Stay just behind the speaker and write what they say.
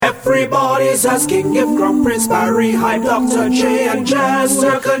Everybody's asking if Crown Prince, Barrie Hype, Dr. J and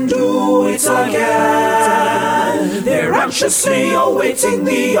Jester can do it again. They're anxiously awaiting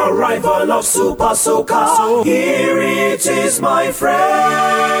the arrival of Supa Soca. So here it is, my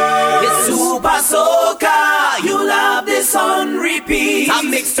friend. It's Supa Soca. You'll have this on repeat. A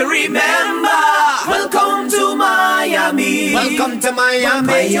mix to remember. Welcome to Miami. Welcome to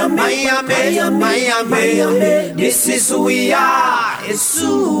Miami. Miami. This is who we are. It's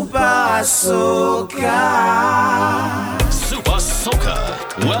Supa Soca. Supa Soca.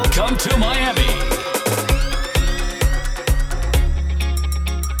 Welcome to Miami.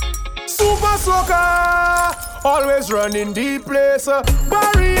 Supa Soca. Always running the place.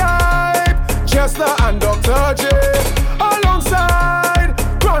 Barrie Hype, Jester and Dr. J. Alongside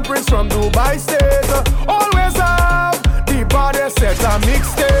Crown Prince from Dubai State. Always have the baddest set a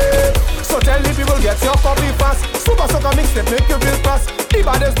mixtape. So tell the people get your copy fast. Supa Soca mixtape make you feel fast. The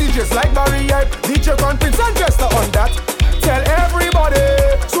baddest DJs like Barrie Hype, DJ Crown Prince and Jester on that. Tell everybody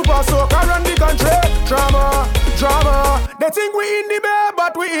Supa Soca run the country. Drama. They think we in the Bay,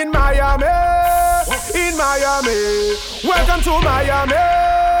 but we in Miami. In Miami. Welcome to Miami.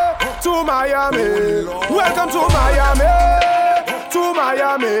 To Miami. Welcome to Miami. To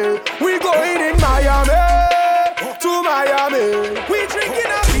Miami. We going in Miami. To Miami. We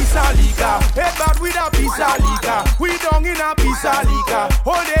drinking a piece of liquor. Head back with a piece of liquor. We down in a piece of liquor.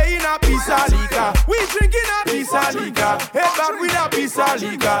 All day in a piece of liquor. We drinking a piece of liquor. Head back with a piece of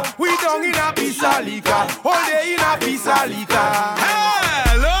liquor. We down in a piece of liquor. All day in a piece of liquor.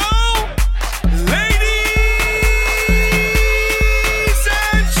 Hello, ladies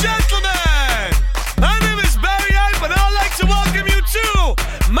and gentlemen. My name is Barrie Hype, and I'd like to welcome you to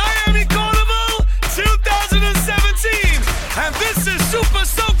Miami Carnival 2017. And this is Supa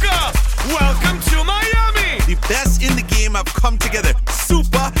Soca. Welcome to Miami. The best in the game have come together.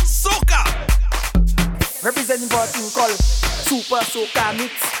 Supa Soca. Representing for a team called Supa Soca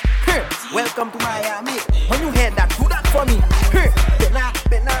Mix. Welcome to Miami. When you hear that, do that for me. Bena.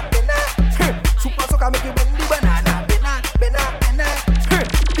 Supa Soca make you bend the banana. Bena.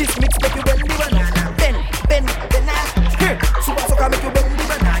 This mix make you bend the banana. Bena. Supa Soca make you bend the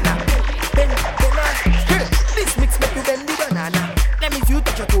banana. Bena. This mix make you bend the banana. That means you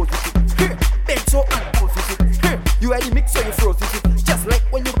touch your toes with it. Bend so and pose with it. You are the mix so you froze with it. Just like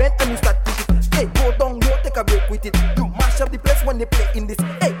when you bend and you start with it. Hey, go down, go take a break with it. You mash up the place when they play in this.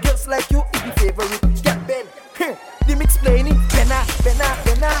 Hey, girls like you is the favorite. Get bend. The mix playing it. Bena.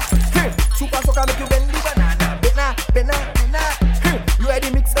 Supa Soca make you bend the banana. Bena. You are the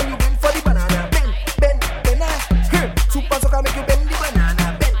mix and you bend for the banana. Bena. Supa Soca make you bend the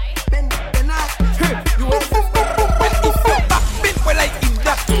banana. Bena. You are the bend well like in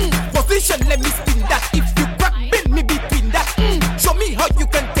that position. Let me spin that. If you crack bend me between that. Show me how you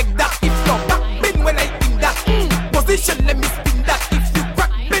can take that. If your back bend well like in that position. Let me spin that. If you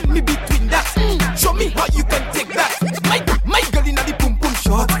crack bend me between that. Show me how you can take that. My girl in the pum pum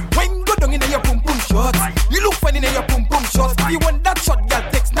shot. When go down in your pum pum shot. You look funny in your pum pum shot. If you want that shot, girl,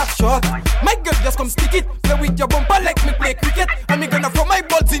 take snapshot. My girl, just come stick it. Play with your bumper like me play cricket. And me gonna throw my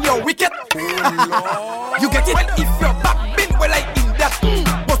balls in your wicket. You get it? Well, if your back bend well like in that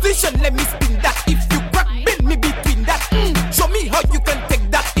position, let me spin that. If you crack bend me between that. Show me how you can take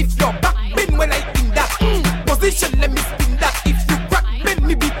that. If your back bend well like in that position, let me spin that. If you crack bend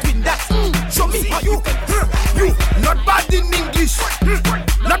me between that. Show me how you can. You not bad in English,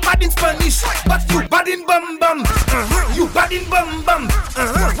 not bad in Spanish, but you bad in bum bum. You bad in bum bum.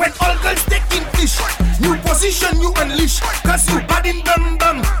 When all girls take English, new position you unleash. Cause you bad in bum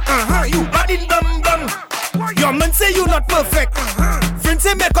bum. You bad in bum bum. Your man say you not perfect. Friends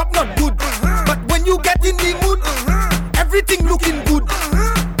say makeup not good. But when you get in the mood, everything looking good.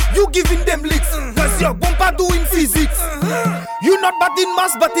 You giving them licks. Cause your bumper doing physics. You not bad in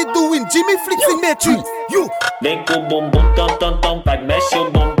mass but it doing Jimmy flicks in Matrix. You Make you boom boom tom tom tom, like mesh you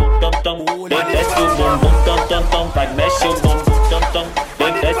boom boom tom tom. They bless you boom boom tom tom tom, like mesh you boom boom tom tom.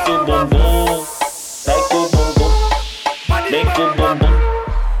 They bless you boom boom, like you boom boom. Make you boom boom.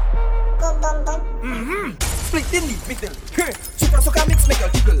 split in the middle. Supa Soca mix make you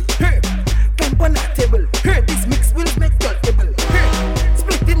jiggle. Camp on that table. This mix will make you able.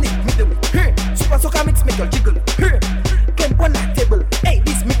 Split in the middle. Supa Soca mix make you jiggle. Camp on that table. Hey,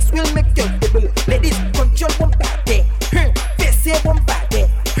 this mix will make you able. Ladies, control one party. Face one party.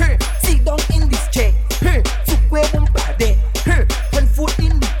 Sit down in this chair. Footwear one party. One foot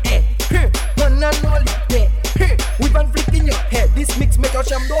in the air. One and all it there. With one flick in your head. This mix make your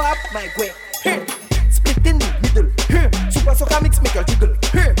sham do up my way. Split in the middle. Supa Soca mix make you jiggle.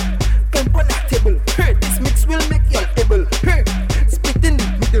 Camp on that table. This mix will make you able. Split in the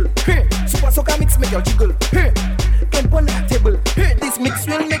middle. make you jiggle. Hey, climb on that table. Hey, this mix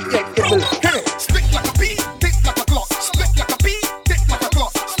will make you able. Hey, Spit like a bee, tick like a clock. Spit like a bee, tick like a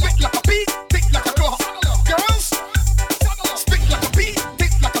clock. Spit like a bee, tick like a clock. Girls, spit like a bee,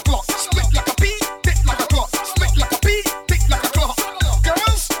 tick like a clock. Spit like a bee, tick like a clock. Spit like a bee, tick like a clock.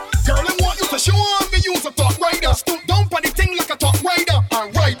 Girls, girl, I want you to show me use a top rider. Stoop down for the thing like a top rider. And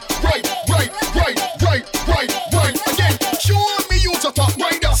right. Again, show me use a top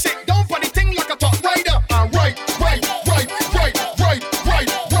rider. Sit down for the thing like a top rider. And right.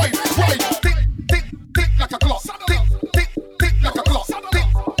 Tick like a clock. Tick like a clock. Tick like a clock.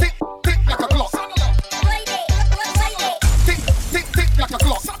 Tick like a clock.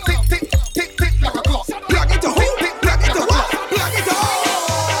 Tick like a clock. Plug it to who? Plug it to what? Plug it to who?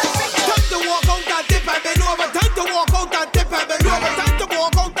 Time to walk out and dip and bend over. Time to walk out and dip and bend over. Time to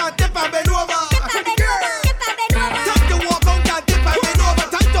walk out and dip and bend over. Time to walk out and dip and bend over.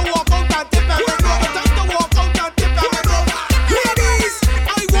 Time to walk out and dip and bend over. Time to walk out and dip and bend over. Ladies,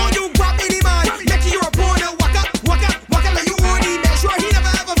 I want you grab any man. Make your opponent walk up like you own him. Make sure he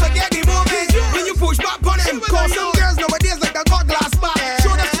never ever forget the moment when you push back on him. Cause some girls nowadays like they got glass back.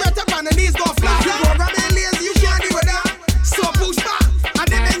 Show them straight up and the knees go flat. You program and lazy, you can't do with that. So push back and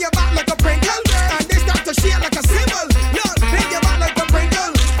then bend your back like a Pringle. And they start to shake like a cymbal. Look, bend your back like a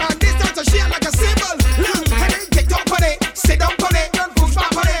Pringle. And they start to shake like a cymbal. Look, and then get up on it, sit down on it, and push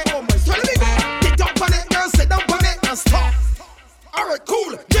back on it. Follow me, get up on it, girl, sit down on it, and stop. Alright,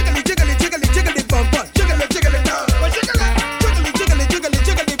 cool. Jiggly, bumper. Jiggly, down.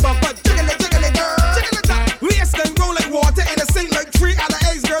 Jiggly, bumper. Jiggly, girl. Jiggly, top. Waist can roll like water in a sink like 3 out of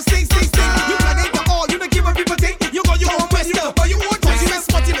eggs, girl. Sing. You plug into all, you don't give a people think. You go, you won't mess up, but you won't twist. You ain't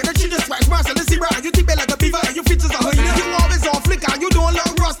smutty like a she just wax Marshall and Zebra. And you tip it like a beaver, and your features are hyena. You always on flick, and you don't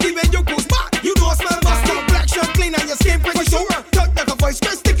look rusty when you push back. You don't smell musty. Black shirt clean, and your skin pretty sure. Tuck like a voice,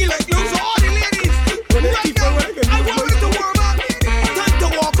 stress sticky like glue. So all the ladies, right now, I want you to warm up. Time to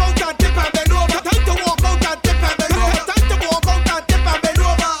walk out and dip and bend over. Time to walk out and dip and bend over. Time to walk out and dip and bend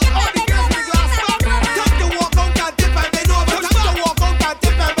over. All the girls with glass back. Time to walk out and dip and bend over. Time to walk out and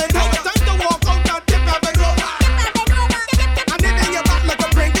dip and bend over. Time to walk out and dip and bend over. And then bend your back like a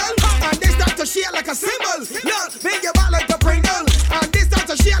Pringle. And they start to shake like a cymbal. Look, bend your back like a Pringle. And they start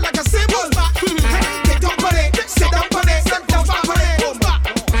to shake like a cymbal. Get up on it, sit down on it, sit down on it. Push back.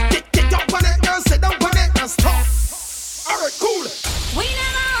 Get up on it, girl, sit down on it, and stop. Alright, cool. We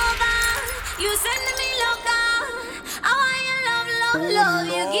never over. You sending me local. I want your love.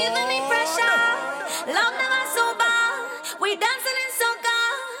 You giving me pressure. Love never sober. We dancing in soca.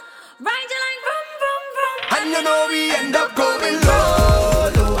 Ride you like vroom. And you know we end up going low,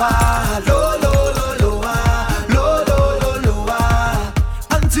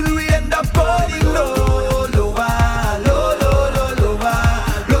 until we end up going low,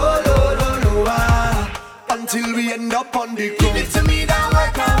 until we end up on the ground. Give it to me that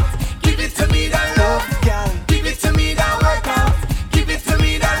workout, give it to me that love, girl. Give it to me that workout, give it to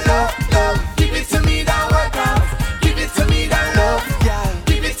me that love. Give it to me that workout, give it to me that love, girl.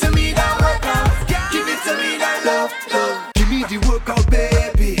 Give it to me that workout, give it to me that love. Give me the workout,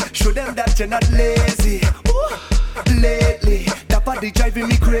 baby. Show them that you're not lazy. Ooh, lately, that body driving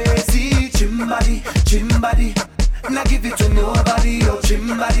me crazy. Gym body. Now give it to nobody. Oh, gym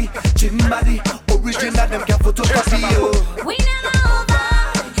body. Original, them can photocopy. Oh. We never over.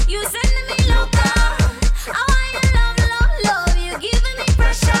 You sending me local. I want your love. You giving me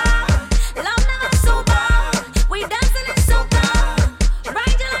pressure. Love never sober. We dancing in soca.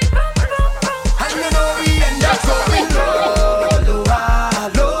 Ride you like vroom. And you know we end up going lower,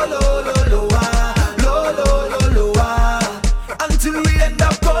 until we end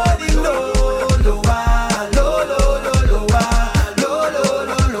up going lower.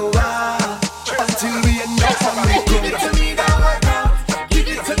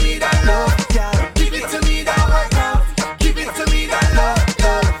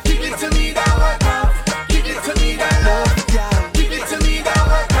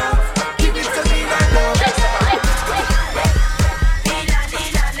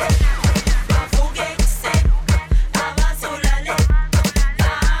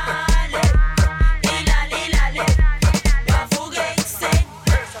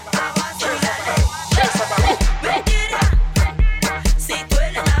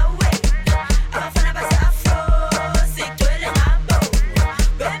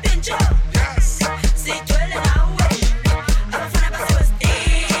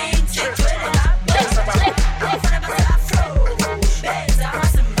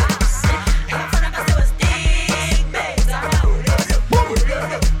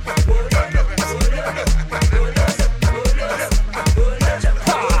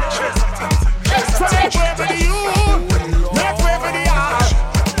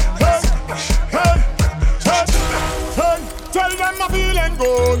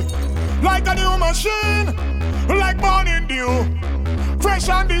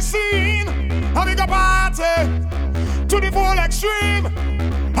 Celebration the scene, a big party to the full extreme,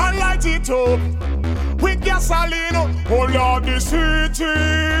 and light it up with gasoline. Oh Lord, this city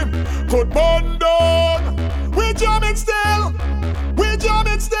could burn down. We jamming still, we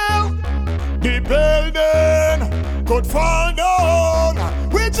jamming still. The building could fall down.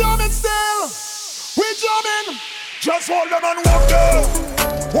 We jamming still, we jamming. Just hold them and walk them,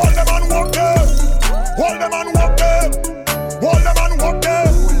 hold them and walk them, hold them and walk them, hold them and walk them.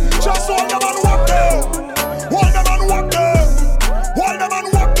 Just hold them and walk them, hold them and walk them, hold them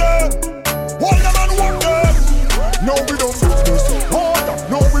and walk them, hold them and walk them. No, we don't business. Oh yeah,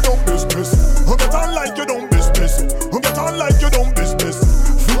 no, we don't business. Get on like you don't business. Get on like you don't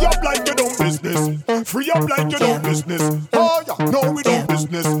business. Free up like you don't business. Free up like you don't business. Oh yeah, no, we don't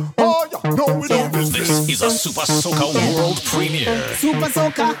business. Oh yeah, no, we don't business. This is a Supa Soca world premiere. Supa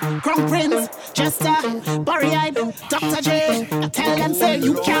Soca, Crown Prince, Jester, Barrie Hype, Dr. J. I tell them say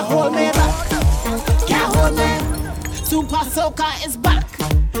you can't hold me back. Can't hold me. Supa Soca is back.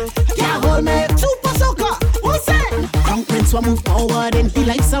 Can't hold me. Supa Soca, what's that? Crown Prince will move forward and he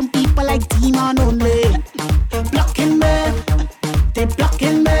like some people like demon only. Blocking me, they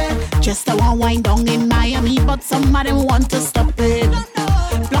blocking me. Just a one wind down in Miami, but some of them want to stop it.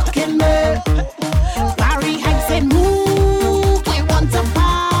 Blocking me. Barrie Hype said move, we want to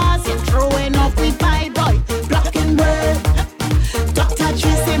pass. You're throwing off we vibe, boy. Blocking me. Dr.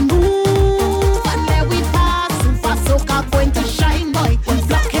 J said move and let we pass. Supa Soca going to shine, boy.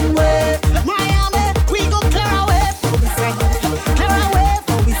 Blocking me. Miami, we go clear away for we say. Clear away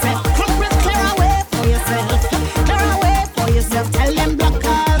for we say. Congress, clear away for yourself. Clear away for yourself. Tell them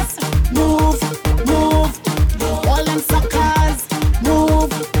blockers, move, move. All them suckers,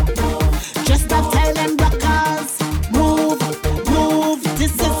 move. Just to tell them blockers, move, move.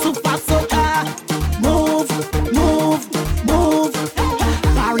 This is Supa Soca, move, move, move.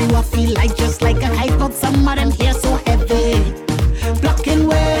 Barrie will feel like just like a hype, but some of them here so heavy. Blocking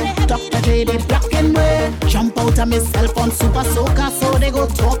way, Dr. J they blocking way. Jump out of myself on Supa Soca, so they go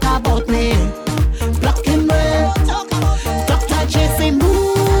talk about me. Blocking way, Dr. J say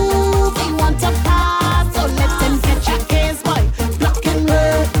move, he want to pass, so let them catch a case, boy. Blocking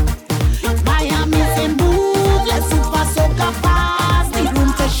way. Miami say move, let Supa Soca pass. The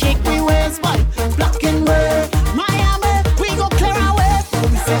room to shake we ways, boy. Blocking way. Miami, we go clear away for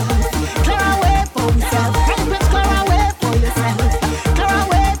yourself. Clear away for yourself. Congress, clear away for yourself. Clear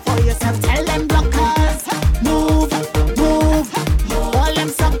away for yourself. Tell them blockers, move, move. All them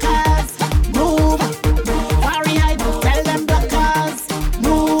suckers, move. Barrie Hype, tell them blockers,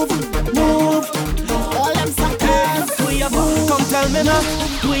 move, move. All them suckers, Who you for? Come tell me now,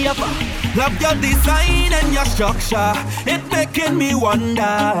 who you for? Love your design and your structure, it making me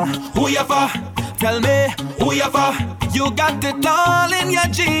wonder. Who you for? Tell me, who you for? You got it all in your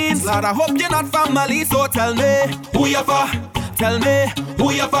jeans. Lord, I hope you're not family, so tell me, who you for? Tell me,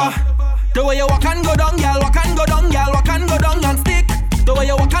 who you for? The way you walk and go down, girl, walk and go down, girl, walk and go down and stick. The way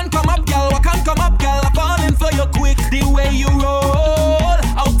you walk and come up, girl, walk and come up, girl, I'm falling for you quick. The way you roll,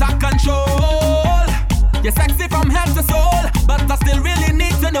 out of control. You're sexy from head to soul, but I still really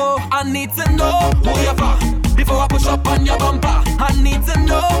need to know. I need to know who you for before I push up on your bumper. I need to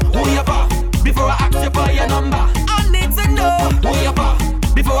know who you for before I ask you for your number. I need to know who you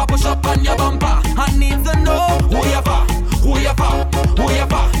for before I push up on your bumper. I need to know who you for, who you for, who you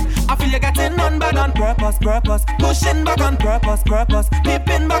for. I feel you getting on bad on purpose, purpose. Pushing back on purpose, purpose.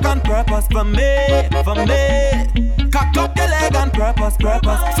 Peeping back on purpose for me, for me. Cock up your leg on purpose,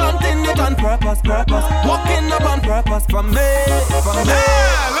 purpose. Flaunting it on purpose, purpose. Walking up on purpose for me, for me.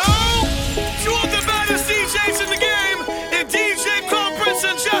 Hello! Two of the baddest DJs in the game, in DJ Crown Prince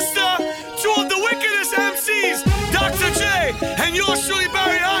and Jester. Two of the wickedest MCs, Dr. J and yours truly,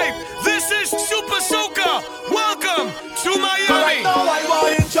 Barrie Hype. This is Supa Soca. Welcome to Miami. Right now I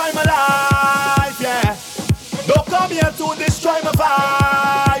want to enjoy my life, yeah. Don't come here to destroy my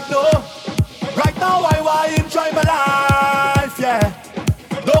vibe, no. Right now I want to enjoy my life, yeah.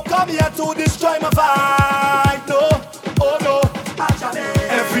 Don't come here to destroy my vibe, no. Oh no.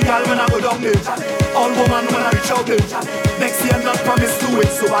 Every girl when I go down there, all woman when I reach out there. Next year not promise to it,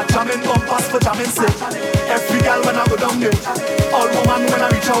 so I jam in bumpers for jamming sake. Every girl when I go down there, all woman when I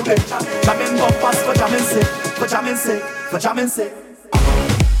reach out there. Jam in bumpers for jamming sake, for jamming sake, for jamming sake.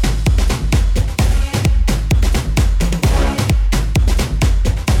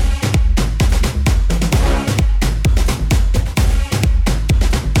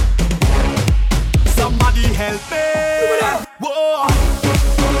 Somebody help me. Whoa.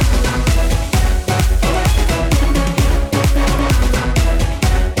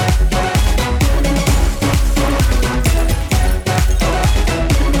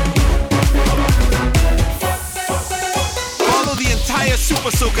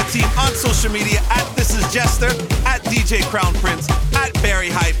 Soca team on social media at This Is Jester, at DJ Crown Prince, at Barrie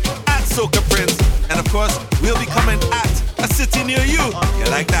Hype, at Soca Prince, and of course, we'll be coming at a city near you. You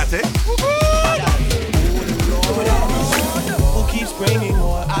like that, eh? Who keeps bringing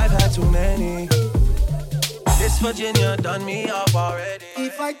more? I've had too many. This Virginia done me up already.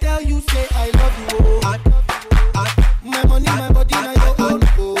 If I tell you, say I love you, oh. My money, my body, now your own,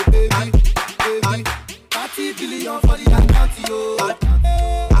 oh baby, baby. 30 billion for the Atlantic, oh.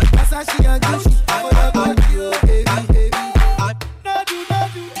 Versace and Gucci for your body, oh baby, baby. No do, no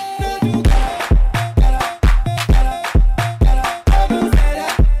do, no do,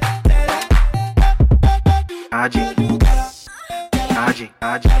 Aji.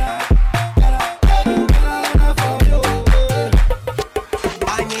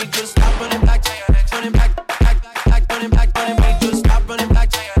 I need you stop running back to your next, running back, running back. I need you stop running back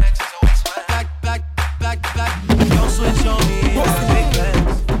to your next. So it's back. Don't switch on me. Big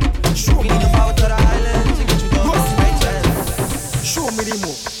plans. We need to follow to the island to get you going. Make sense. Show me the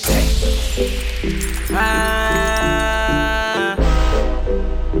move.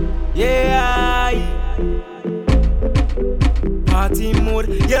 Yeah. Party mood,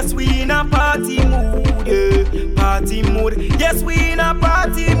 yes we in a party mood, yeah. Party mood, yes we in a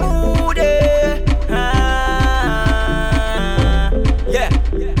party mood, yeah. Yeah.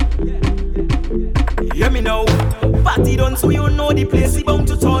 Hear me now. Party done so you know the place is bound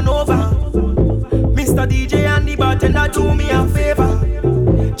to turn over. Mr. DJ and the bartender do me a favor.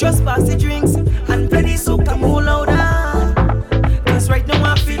 Just pass the drinks and play the soca more louder. Cause right now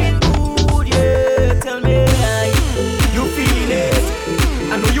I'm feeling good, yeah. Tell me, you feeling it?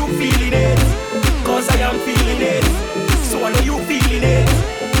 I know you feeling it, cause I am feeling it. So I know you feeling it.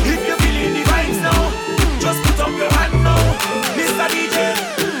 If you're feeling the vibes now, just put up your hand now. Mr. DJ,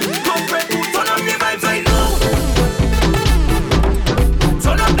 come friend, turn up the vibes right now.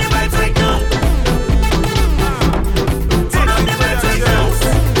 Turn up the vibes right now. Turn up the vibes right now.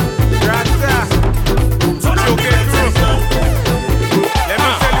 Turn up the vibes right now. Let me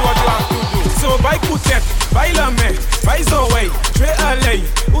tell you what you have to do. So by Poutet, by Lamé, by Zoé, je vais aller.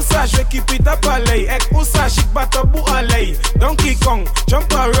 Où ça je keep it up aller. Ek où ça chic bata bou aller. Donkey Kong,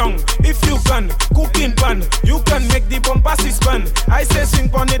 jump around. If you can, cooking pan. You can make the bumper spin. I say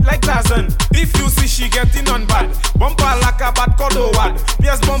swing on it like Tarzan. If you see she getting on bad, bumper like a bad codowad.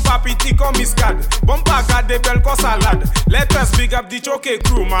 Yes, bumper pity come miscad. Bumper got the bell ko salad. Let us big up the choke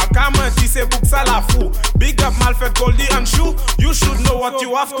crew. Ma kamenti se book salafu. Big up Malfait Goldie and Shoe. You should know what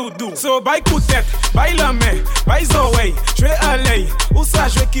you have to do. So by Poutet, by Lamé, by Zoé, je vais aller. Où ça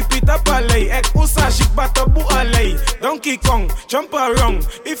je keep it up aller. Ek où ça chic bata bou aller. Donkey Kong, jump around.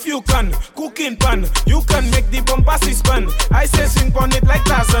 If you can, cooking pan. You can make the bumper spin. I say swing on it like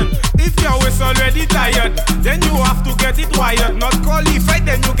Tarzan. If your waist already tired, then you have to get it wired. Not qualified,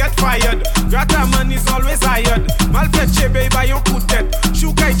 then you get fired. Grata man is always hired. Malfait chebe by yon coup de tête.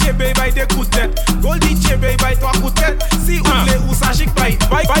 Choukai chebe by de coup de tête. Goldie chebe by toi coup de tête. Si ou le ou ça chic by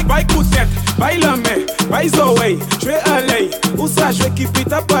coup de tête. By Lamé, by Zoé, je vais aller. Où ça je keep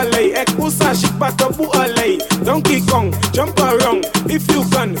it up aller. Ek où ça chic bata bou aller. Donkey Kong, jump around. If you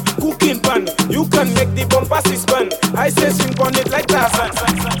can, cooking pan. You can make the bumper spin. I say swing on it like Tarzan.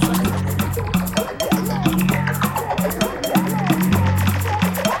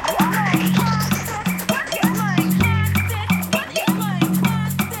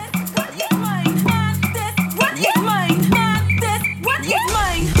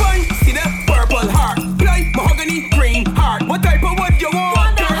 What type of wood you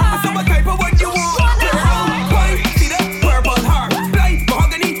want? I said what type of wood you want? Why see the purple heart? Light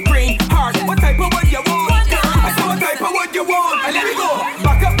mahogany green heart. What type of wood you want? I said what type of wood you want? And let me go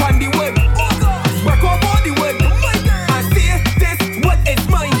back up on the wood. Work off all the wood. And say this what is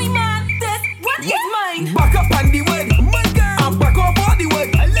mine. This what is mine. Back up on the wood. And work off all the wood.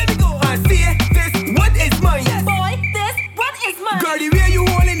 And let me go and say this what is mine. Boy, this what is mine. Girl, the way you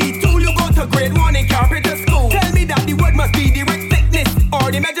only need two, you go to grade 1 in carpenter school. Tell me that the word must be the right thickness,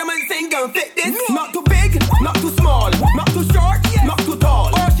 or the measurements ain't gonna fit this. Not too big, not too small, not too short, not too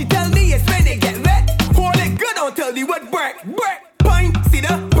tall. All she tell me is when it get wet, hold it good until the wood break. Pine, see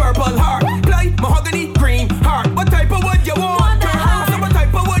the purple heart, fly, mahogany green heart. What type of wood you want? I said what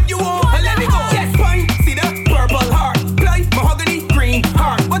type of wood you want? And let me go. Yes, pine, see the purple heart, fly, mahogany green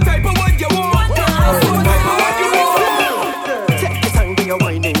heart. What type of wood you want? I said what type of wood you want? Take your time when you're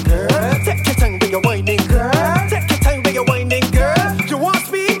whining, girl. Take your time when you're whining, girl. Take your time when you're whining, girl. You want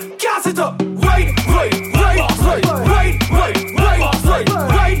speed? Gas it up.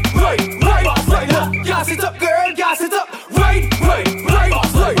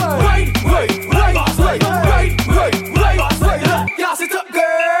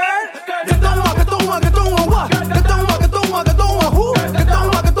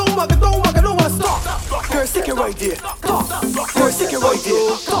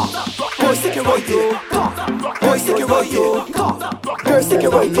 it right here. Boy, stick it right here. Girl, stick it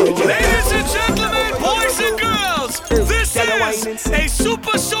right here. Ladies and gentlemen, boys and girls, this is a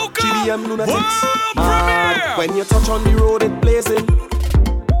Supa Soca world premiere. When you touch on the road, it's blazing.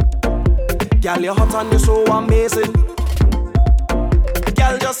 Girl, you're hot and you're so amazing.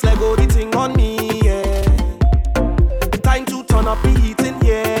 Girl, just let go the thing on me, yeah. Time to turn up the heating,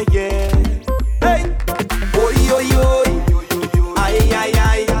 yeah, yeah. Hey, oi, oi, oi. Aye, aye,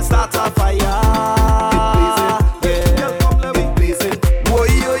 aye, start a fire.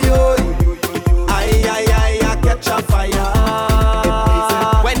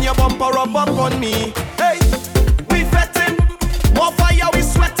 Up on me, hey, we fetting, more fire, we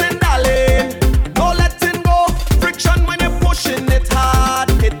sweating, darling. No letting go, friction when you're pushing it hard,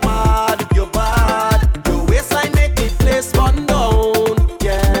 hit mad, you're bad. Your waistline make the place run down,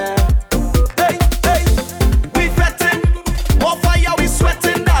 yeah. Hey, hey, we fetting, more fire, we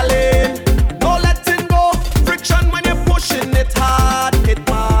sweating, darling. No letting go, friction when you're pushing it hard, hit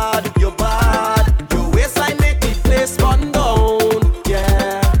mad, you're bad. Your waistline make the place run down.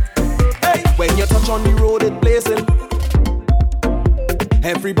 When you touch on the road, it's blazing.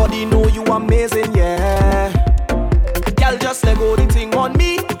 Everybody know you amazing, yeah. Girl, just let go the thing on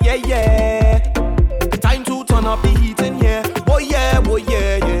me, yeah, yeah. Time to turn up the heating, yeah. Boy, yeah, boy,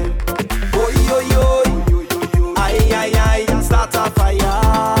 yeah, yeah. Boy, yo, yo, aye, aye, aye, start a fire.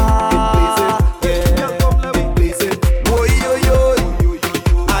 Yeah, blazing. Boy, yo, yo,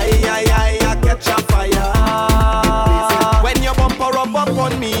 aye, aye, aye, catch a fire. When your bumper up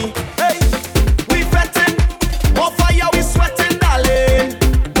on me.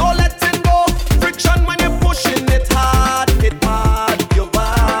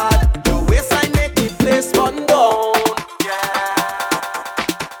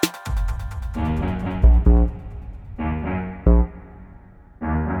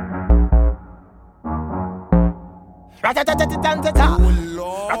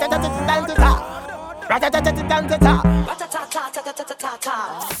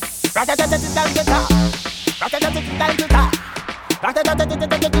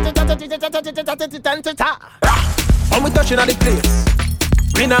 When we touching on the place,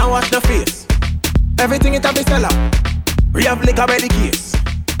 we now wash the face. Everything it have be sell out. We have liquor by the case.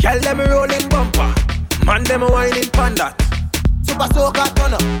 Girl them rolling bumper, man them whining panda. Supa Soca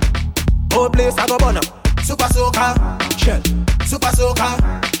turn up, whole place I go burn up. Supa Soca shell, Supa Soca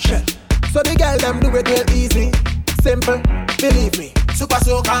shell. So the girl them do it real easy, simple, believe me. Supa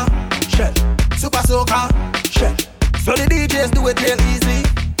Soca shell, Supa Soca shell. So the DJs do it real easy.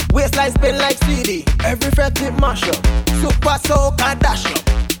 Waistline spin like CD. Every fret it mash up. Supa Soca dash up.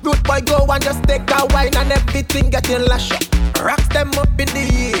 Good boy go and just take a wine and everything getting lash up. Rocks them up in the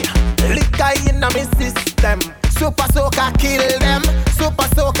air. Liquor in my system. Supa Soca kill them. Supa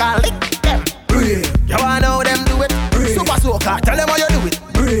Soca lick them. Brave. You wanna know them do it? Brave. Supa Soca tell them how you do it.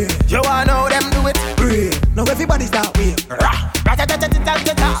 Brave. You wanna know them do it? Brave. Now everybody start wave.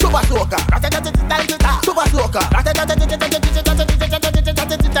 Supa Soca. Supa Soca.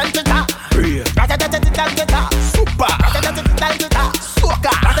 Brave. Supa Soca.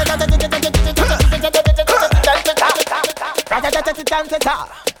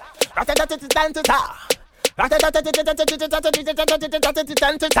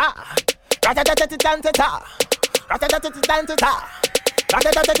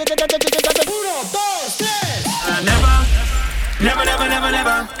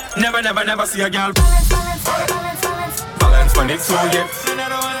 Never see a girl balance when it's so yet.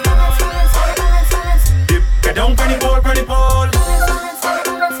 Dip, get down on the pole,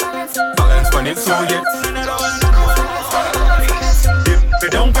 balance when it's so yet. Dip,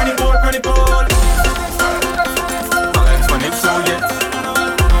 get down on the pole, balance when it's so yet.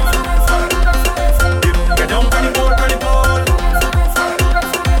 Dip, get down on the pole,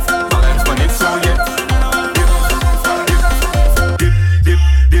 balance when it's so yet.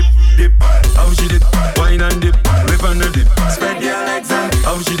 How she did, wine and dip, whip and dip, spread your legs and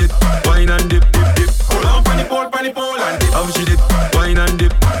how she did, wine and dip, dip, dip. Hold on, panny pole and dip. How she did, wine and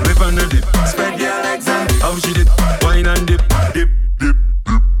dip, whip and dip, spread your legs and how she did, wine and dip, dip, dip, dip.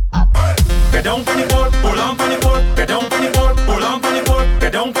 Get down, panny pole, hold on, panny pole, get down, panny pole, hold on, panny pole,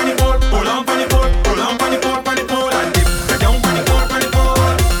 get down, panny pole, hold on, panny pole, hold on, panny pole and dip. Get down, panny pole,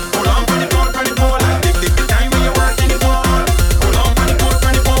 hold on, panny pole and dip. Dip the time when you walk in the pole, hold on, panny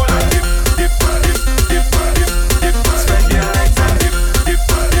pole and dip. Dip, dip, dip, dip, dip, spread your legs and dip, dip, dip,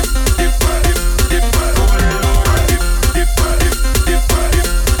 dip, dip, dip, go and low and dip, dip, dip, dip,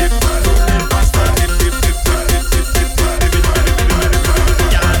 dip, dip, go and fast and dip, dip, dip, dip, dip, dip, dip, dip, dip.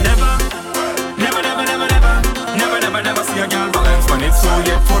 Girl, I never see a girl balance when it's so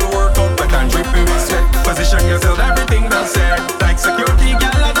yet full work.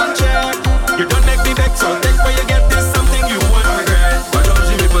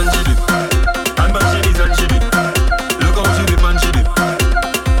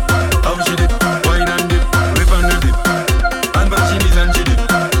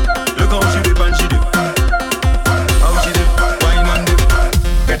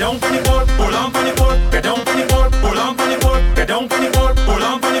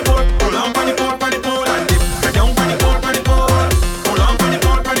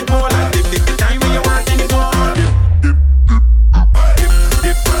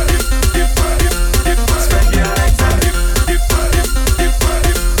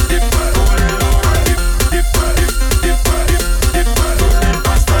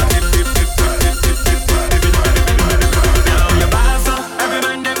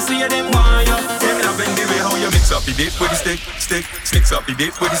 the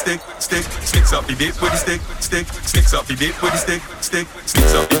dip with the stick, sticks up the dip with the stick, sticks up the dip with the stick,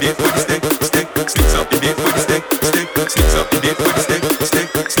 sticks up the dip with the stick, sticks up the dip with the stick, sticks up the dip with the stick,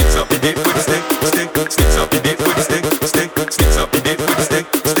 sticks up the dip with the stick, sticks up the dip with the stick, sticks up the dip with the stick,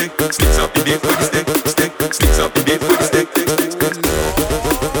 sticks up the dip with the stick, sticks up the dip with the stick.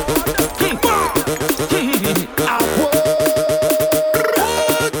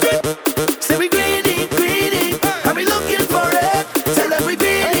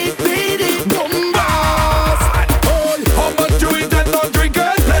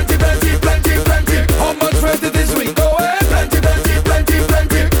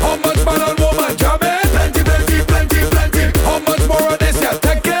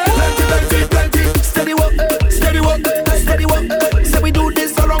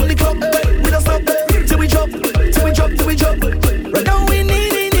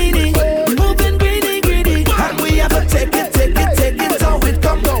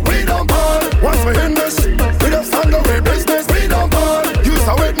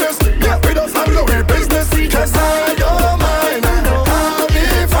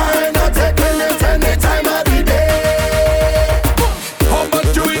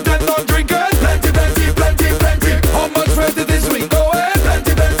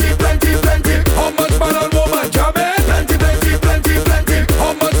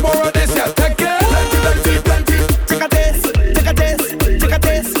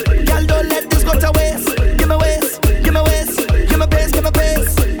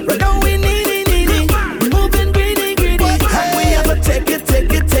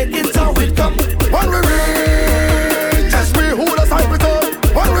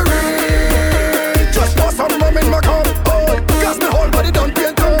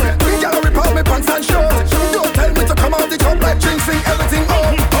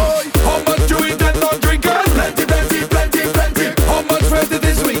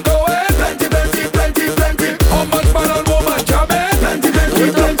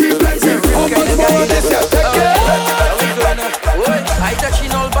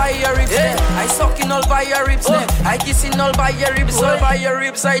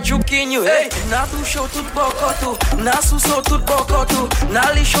 I juking you, hey. Na tu show tut bokotu, na su so tut bokotu, na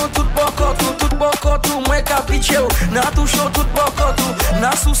li show tut bokotu, mwe kapicheu. Na tu show tut bokotu,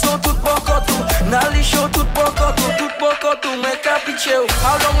 na su so tut bokotu, na li show tut bokotu, mwe kapicheu.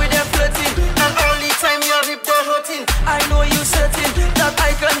 How long we them flirting? And only time your rip they hurting. I know you certain that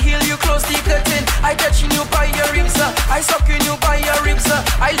I can heal you, close the curtain. I touching you by your ribs, I sucking you by your ribs,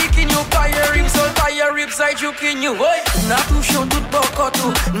 I licking you by your ribs, all by your ribs, I juking you. Oi, na tu show tut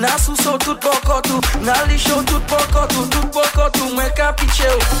bokotu. Na su so tut bokotu, na li show tut bokotu, mwe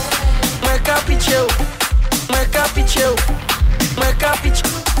kapicheu, mwe kapicheu, mwe kapicheu, mwe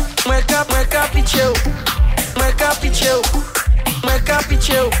kapicheu, mwe kapicheu, mwe kapicheu, mwe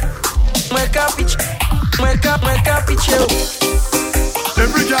kapicheu, mwe kapicheu, mwe kapicheu.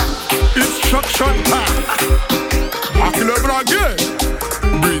 Every guy, instruction pack. Back in the again.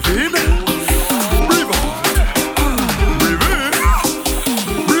 Breathe in, breathe out.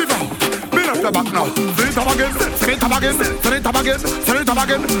 Back now. Send it up again. Send it up again. Send it up again. Send it up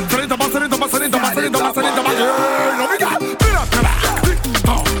again. Send it up. Send it up. Send it up. Send it up. Send it up again. No, we got. Bit up the back. Tick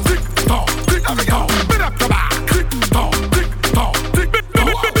tock. Tick tock. Tick tock. Bit up the back. Tick tock. Tick tock. Tick.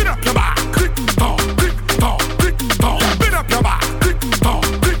 Bit up the back. Tick tock. Tick tock. Tick tock. Bit up the back. Tick tock.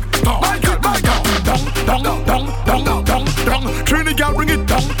 Tick tock. My God, my God. Dong, dong, dong, dong, dong, dong, dong. Trini girl, bring it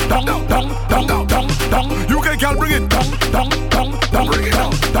dong, dong, dong, dong, dong, dong, dong. UK girl, bring it dong, dong, dong, dong, bring it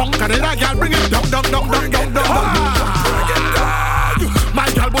dong, dong. Canada girl, bring it dong, dong, dong, dong, dong, dong. My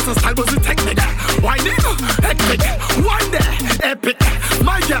girl was a style, was a technique. Whining, hectic, wine there, epic.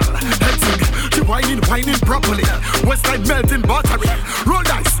 My girl, hectic. She whining properly. Westside melting battery. Roll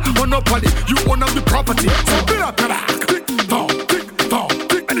dice, monopoly. You own up the property. So bit up the back. Tick tock, tick tock,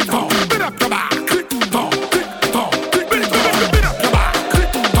 tick tock. Bit up the back. Tick tock, tick tock, tick tock. Bit up the back.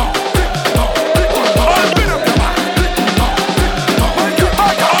 Tick tock, tick tock, tick tock. Bit up the back. Tick tock, tick tock.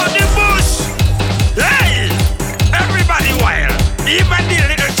 My God, on the bush. Hey, everybody wild. Even the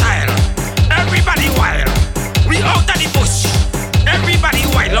little child. Everybody wild. We out of the bush. Everybody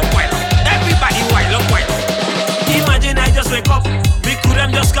wild up, wild up. Everybody wild up, wild up. Imagine I just wake up. Me could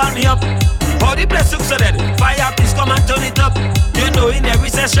them just call me up. How the place looks so dead. Fire, please come and turn it up. You know in every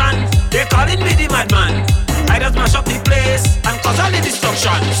session they calling me the madman. I just mash up the place and cause all the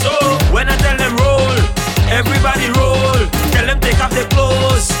destruction. So when I tell them roll, everybody roll. Tell them take off their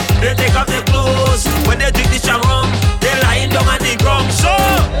clothes. They take off their clothes. When they drink the rum, they lying down on the ground. So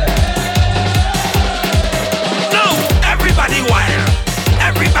now everybody wild.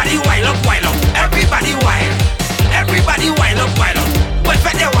 Everybody wild up, wild up. Everybody wild. Everybody wild up, wild up.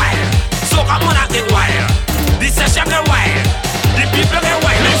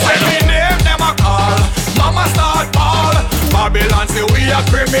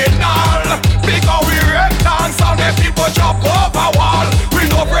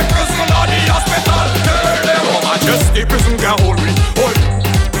 Yes, the prison can hold me. Oi.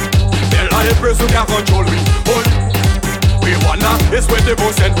 The lion prison can control me. Oi. We wanna is where the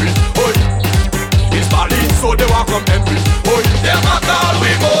boss send me. Oi. It's Barrie, so they walk come and me. Oi. Them a call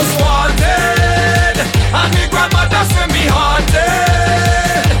we most wanted, and me grandmother say me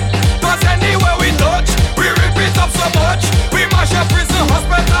haunted. 'Cause anywhere we touch, we rip it up so much. We mash up prison,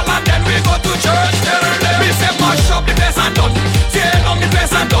 hospital, and then we go to church. Tell them we say mash up the place and done, tear down the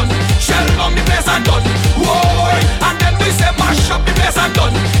place and done, shell down the place and done. Whoa, and then we say mash up the place and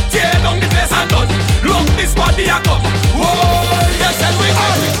done, tear down the place and done. Look, this body a come. Whoa, yes, and we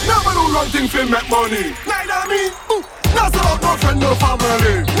never do wrong thing for make money. Neither me, not about no friend, no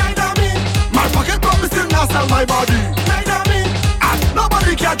family. Neither me, my pocket probably still not sell my body. Neither me, and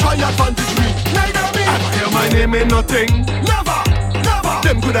nobody can try advantage me. Neither me, ever hear my name in nothing. Never, never.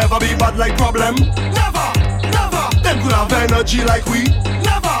 Them could ever be bad like Problem. Never, never. Them could have energy like we.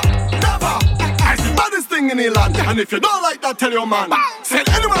 Never, never. I the baddest thing in the land, and if you don't like that, tell your man. Send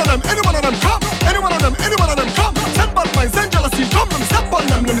any one of them come. Any one of them come. Send bad minds, send jealousy, come. Let me step on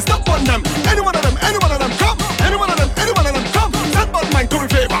them, let me step on them. Any one of them come. Any one of them come. Send bad mind to me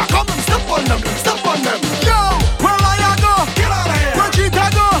favor, come. Let me step on them, let me step on them. Yo, where I go? Get out of here. Where cheat I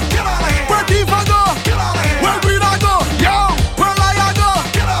go? Get out of here. Where thief I go? Get out of here. Where greed I go? Yo, where I go?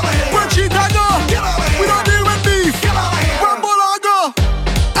 Get out of here. Where cheat I go? Get out of here. We don't deal with beef. Get out of here. Where bull I go?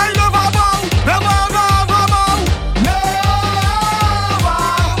 I never bow, never bow. Never,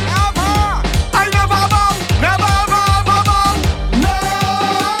 ever. I never bow, never bow. Never.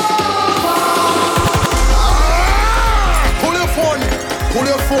 Pull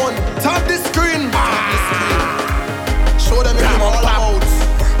your phone, tap the screen. Show them him all about.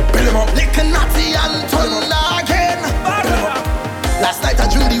 Build him up. Little Natty and turn again. Last night I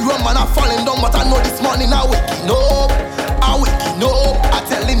drink the rum and I'm falling down, but I know this morning I'm waking up. I'm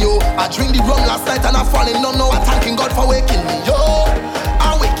telling you, I drink the rum last night and I'm falling down. Now I'm thanking God for waking me up.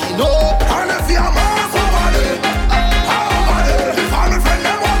 I'm waking up. And if you're mass over there, over there. If I'm a friend,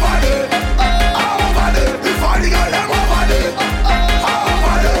 them over there, over there. If I'm the girl, them over there,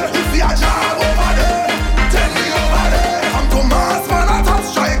 over there. If you're job over there, tell me over there. I'm to mass, man, I top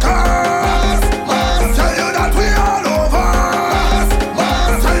strikers. Tell you that we all over.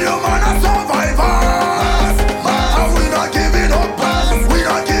 Tell you, man, I survivors. And we not giving up. We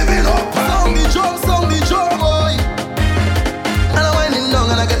not giving up. Song the drum, boy. And I'm winding down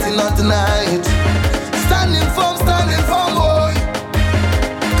and I'm getting on tonight. Standing firm, boy.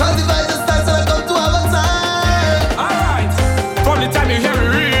 Cause if I just dance and I come to have a time. Alright, from the time you hear me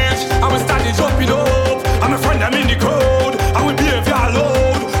reach, I will start it jumping up. I'm a friend, I'm in the crowd. I will be if you're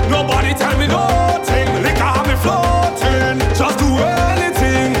loud. Nobody tell me nothing. Liquor have me floating. Just do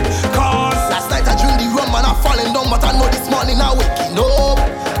anything. Cause last night I drink the rum and I'm falling down, but I know this morning I'm waking up.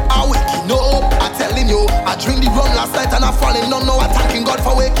 I'm telling you, I drink the rum last night and I'm falling down. Now I'm thanking God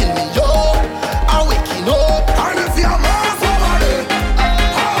for waking me up. I'm waking up. And if you're mass over there,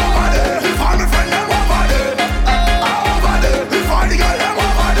 over there. If I'm a friend, them over there, over there. If I'm the girl, them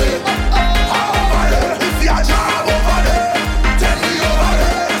over there, over there. If you're job over there, tell me over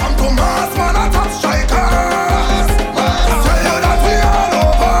there. I'm to mass, man, I top strikers. Tell you that we all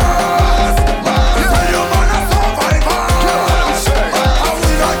over. Tell you, man, I survivors. And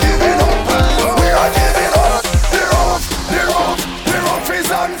we not giving up. We are giving up. The roof is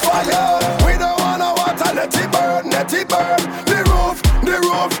on fire. We don't wanna water, let it burn.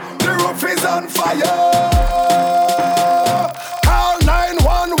 The roof is on fire. Call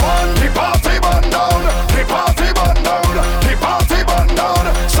 911. The party burn down. The party burn down. The party burn down.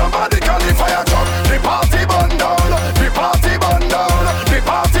 Somebody call the fire truck. The party burn down. The party burn down. The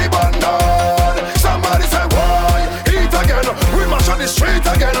party burn down. Somebody say why? Heat again. We mash on the street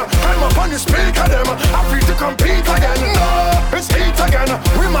again. I'm up on the speaker them. I'm free to compete again. No, it's heat again.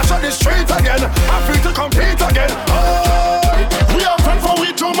 We mash on the street again. I'm free to compete again. We are friends for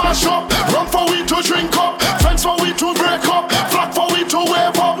we to mash up, rum for we to drink up, friends for we to break up, flag for we to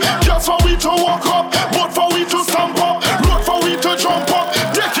wave up, girls for we to walk up, boat for we to stamp up, road for we to jump up,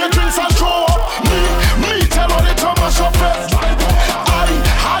 take your drinks and throw up. Me tell all the to mash up fest.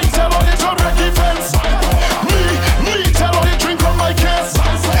 I tell all the to break the fence. Me tell all the drink on my case.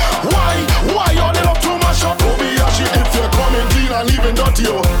 Why all they love to mash up? Obi Ashi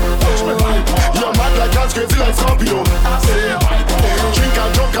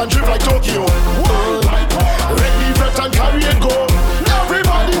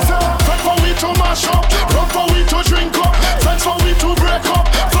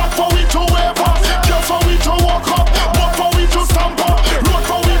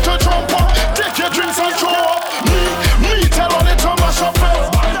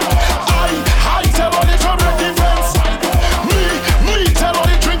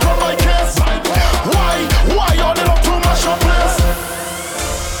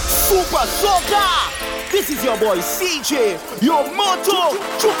boy CJ, your motto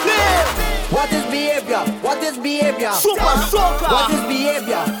to play. What is behavior? What is behavior? Super Soca. What is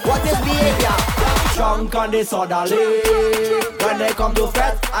behavior? What is behavior? Drunk and disorderly. When they come to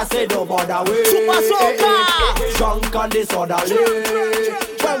fret, I say don't bother with. Super Soca. Drunk and disorderly.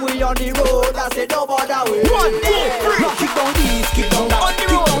 When we on the road, I say don't bother with. 1, 2, 3. Keep on these, keep on that. On the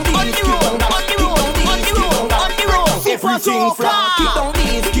road, on the road, on the road, on the road, on the road. Everything flat. Keep on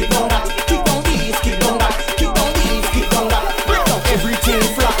these, keep on that. Keep on these, keep on that. Keep on these, keep on that. Everything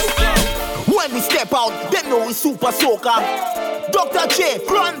flat. When we step out, they know it's Super Soca. Dr. J,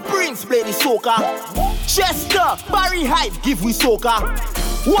 Grand Prince play the soca. Jester, Barrie Hype give we soca.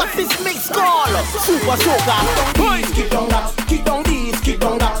 What's this mix called? Super Soca. Keep on that, keep on these, keep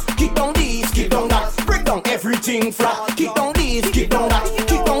on that, keep on these, keep on that. Break down everything flat. Keep on these, keep on that,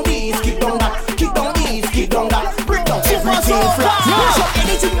 keep on these, keep on that, keep on these, keep on that. Break down everything flat. Mash up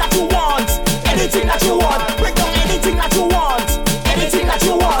anything that you want, anything that you want. Break down anything that you want, anything that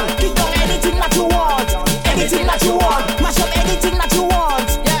you want. Keep down anything that you want, anything that you want. Mash up anything that you want,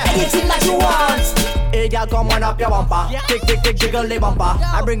 anything that you want. Hey girl, come on up your bumper. Tick, tick, tick, jiggle the bumper.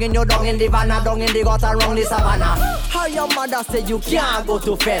 I'm bringing you down in the van, down in the gutter, round the savannah. How your mother say you can't go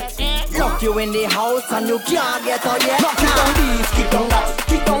to fete? Lock you in the house and you can't get out yet. Keep on these, keep on that.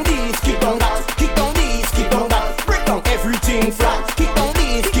 Keep on these, keep on that. Keep on these, keep on that. Break down everything flat. Keep on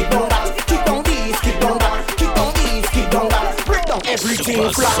these, keep on that. Keep on these, keep on that. Keep on these, keep on that. Break down everything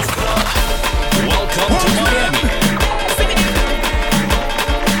flat. Welcome to Miami.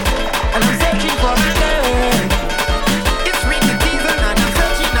 And I'm searching for my girl. It's really season and I'm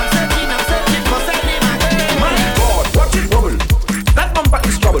searching for Sunday my girl. My God, watch it bubble. That bumper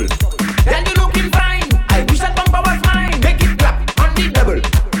is trouble. Then you looking fine. I wish that bumper was mine. Make it clap on the double.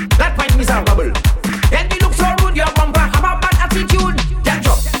 That wine is a bubble. Then you look so rude, your bumper have a bad attitude. Jack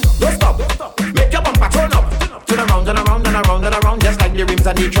drop, don't stop. Make your bumper turn up. Turn around and around and around and around, just like the rims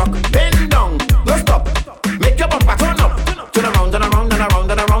on the truck. Bend down, don't stop. Make your bumper turn up. Turn around and around and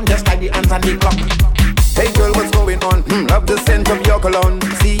around and around, just like the hands on the clock. Hey girl, what's going on? Love the scent of your cologne.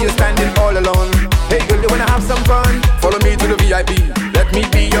 See you standing all alone. Hey girl, you wanna have some fun? Follow me to the VIP. Let me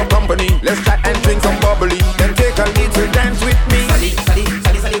be your company. Let's chat and drink some bubbly. Then take a little dance with me. Sally, Sally,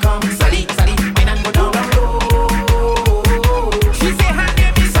 Sally, Sally, come. Sally, Sally, wine and go down low. She say her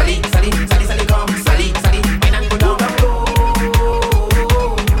name is Sally, Sally, Sally, Sally, come. Sally, Sally, wine and go down low.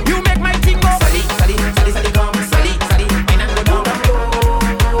 You make my thing go. Sally, Sally, Sally, Sally, come. Sally, Sally, wine and go down low.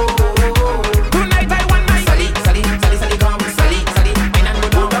 Tonight I want my Sally, Sally, Sally, Sally, come. Sally, Sally, wine and go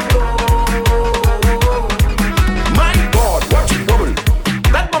down low. My God, watch it bubble.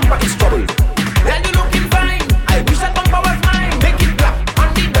 That bumper is trouble. Then you looking fine. I wish that bumper was mine. Make it clap on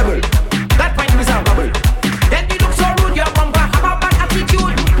the double. That wine is a bubble. Then you look so rude, your bumper have a bad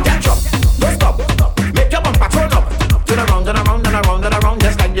attitude. Catch up, don't stop. Make your bumper turn up. Turn around and around and around and around,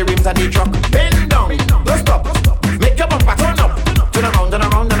 just like the rims on the truck. Bend down, don't stop. Make your bumper turn up. Turn around and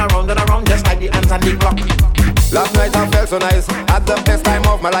around and around and around, just like the hands on the clock. Last night I felt so nice. Had the best time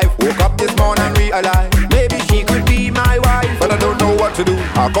of my life. Woke up this morning and realized maybe she could be my wife. But I don't know what to do.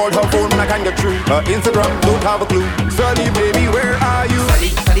 I called her phone and I can't get through. Her Instagram, don't have a clue. Sally, baby, where are you? Sally,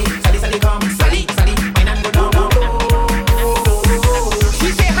 Sally, Sally, Sally, come. Sally, Sally, wine and go down low.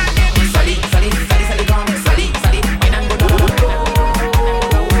 She say her name is Sally, Sally, Sally, Sally, come. Sally, Sally, wine and go down low.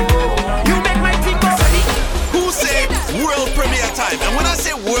 You make my thing go. Sally. Who say world premiere time? And when I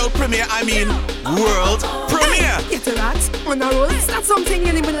say world premiere, I mean world premiere. Get a rat on the road. Start something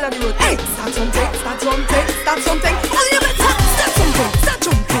in the middle of the road. Hey, start something, start something, start something. Oh, you better start something, start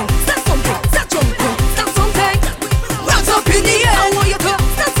jumping, start something, start jumping, start something. What's up in the air? I want you to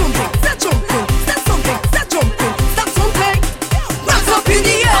start something, start jumping, start something, start jumping, start something. What's up in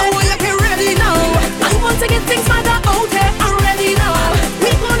the air? I want you to get ready now. I want to get things mad out there. I'm ready now. We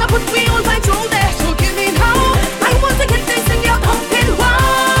gonna put me on my shoulder. So give me now. I want to get things in your pumpkin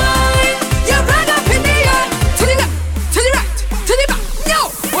wine. You're right up in the air. To the left, to the right, to the back. No,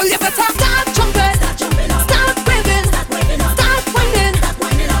 well you better start jumping, start waving, start whining.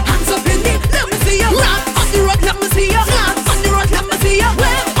 Hands up in the, let me see you. Run on the road, let me see you. Run on the road, let me see you.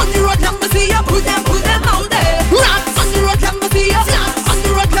 Wave on the road, let me see you. Put them out there. Run on the road, let me see you. Run on the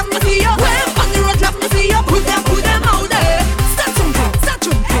road, let me see you. Wave on the road, let me see you. Put them out there. Start something, start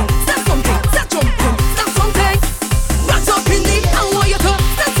jumping, start something, start jumping, start something. Run up in the, I want you to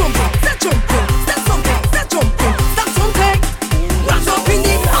start something, start jumping, start something, start jumping, start something. Run up in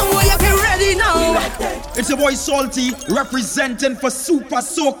the, I want you to get ready now. It's your boy Salty, representing for Super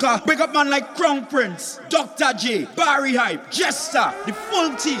Soca. Big up man like Crown Prince, Dr. J, Barrie Hype, Jester, the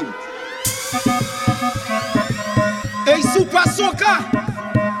full team. Hey Super Soca,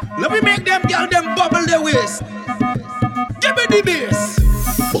 Let me make them girl them bubble their waist. Give me the bass.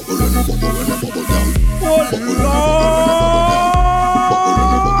 Bubble and bubble and bubble down. Oh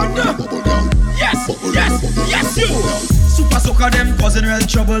Lord. Yes, yes, you. Super Soca them causing real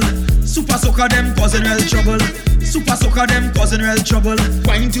trouble. Super Soca them causing real trouble. Super Soca them causing real trouble.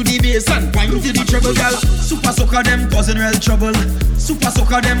 Wine to the bass and wine to the treble, girl. Super Soca them causing real trouble. Super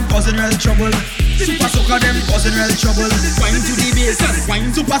Soca them causing real trouble. Super Soca them causing real trouble. Wine to the bass and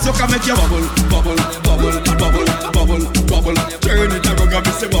wine. Super Soca make you bubble, bubble, bubble, bubble, bubble, bubble. Turn it around and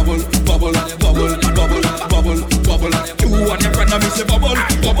me say bubble, bubble, bubble, bubble, bubble, bubble. You and your friend and me say bubble,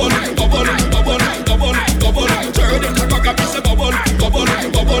 bubble, bubble, bubble, bubble, bubble. Turn it around and me say bubble, bubble,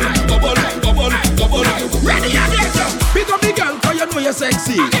 bubble, bubble, bubble, bubble. Ready again. Pick up the girl cause you know you're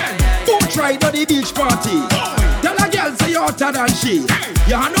sexy. Don't try to the beach party. Tell a girl say you're hotter than she.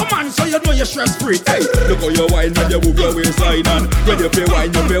 You have no man so you know you're stress free. Hey, look how you wine when you move your waistline and when you pay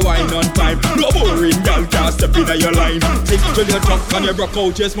wine on time. No boring girl can't step in your line. Think till you drunk and you broke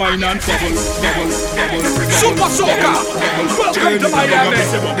out just wine and bubble, bubble, bubble. Super Soca, welcome to Miami.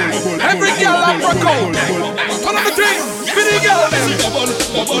 Every girl that broke out. All of the thing, for the girl them.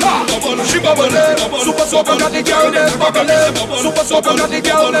 She bubbling. Super Soca got the girl them bubbling. Super Soca got the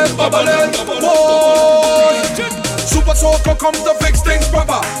girl them bubbling. Boy. Super Soca come to fix things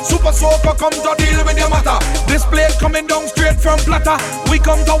proper. Super Soca come to deal with your matter. This plate coming down straight from platter. We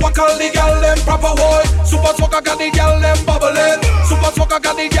come to walk all the girl them proper boy. Super Soca got the girl them bubbling. Super Soca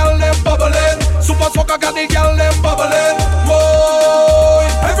got the girl them bubbling. Super Soca got the girl them bubbling. Boy,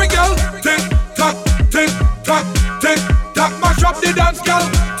 every girl tick tock, tick tock, tick tock. Mash up the dance girl.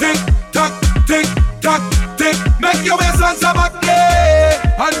 Tick tock, tick tock, tick. Make your waist and some back there.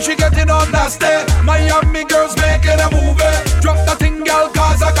 And she getting on that stay. Miami girls making a movie. Drop that thing, girl,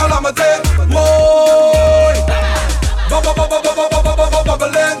 cause a calamity. Boy,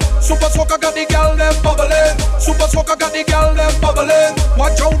 bubbling. Super Soca got the girl them bubbling. Super Soca got the girl them bubbling.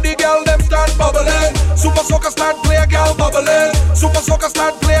 Watch how the girl them start bubbling. Super Soca start play a girl bubbling. Super Soca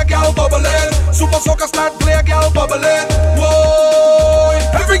start play a girl bubbling. Super Soca start play a girl bubbling. Boy,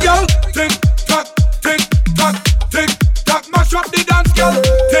 every girl tick tock, tick tock, tick tock. Mash up the dance, girl.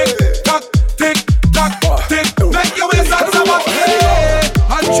 Tick tock, tick tock, tick. Make your waist and some up,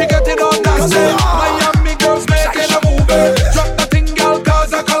 and she getting on that set. Miami girls making a movie. Drop the thing, girl,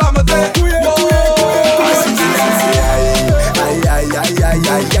 cause a calamity.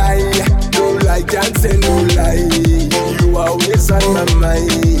 Don't lie, can't say no lie. You always on my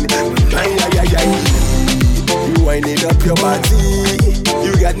mind. You winding up your body.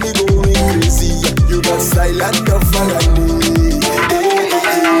 You got me going crazy. You got style and the family.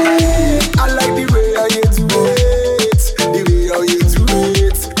 I like the way how you do it. The way how you do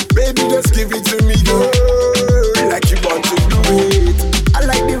it. Baby, just give it to me, girl. Like you want to do it. I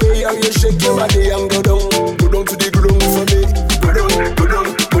like the way how you shake your body and go down. Go down to the ground for me. Go down, go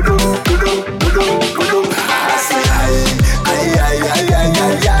down, go down, go down, go down, go down. I say aye.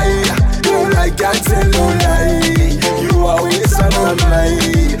 Girl, I can't tell no lie. You always on my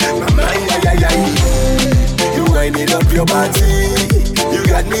mind. You winding up your body. You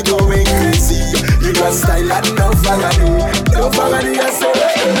got me going crazy. You got style and no fagany. No fagany, I say.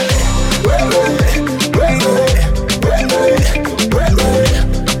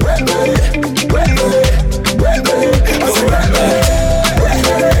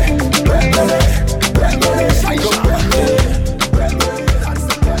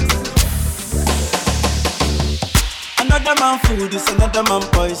 Another man food is another man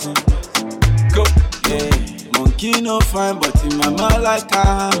poison. Go, yeah. Monkey no fine, but in my mouth like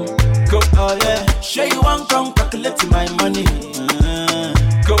I'm. Go, oh yeah. Sure you want come calculate my money.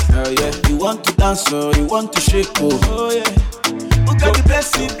 Go, oh yeah. You want to dance or you want to shake, oh yeah. Who got the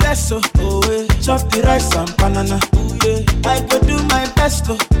bless oh yeah. Chop the rice and banana, oh yeah. I go do my best,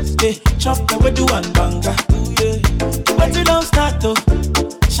 oh yeah. Chop the way do one banga, oh yeah. But you don't start, oh.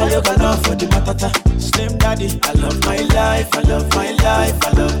 Show your love for the matata. Slim daddy, I love my life, I love my life,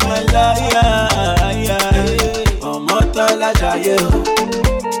 I love my life, yeah. Oh, Motala Jaye.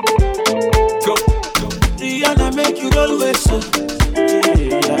 Go. Rihanna make you always so.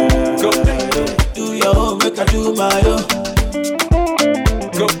 Yeah. Go. Do your own, make I do my own.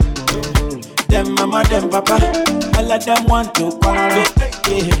 Go. Them mama, them papa, all of them want to quarrel.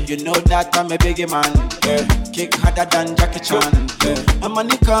 Yeah. You know that I'm a biggie man. Yeah. Kick harder than Jackie Chan. Yeah. My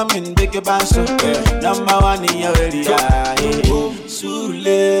money coming, biggie band so. Yeah. Number one in your area. Yeah. Sule,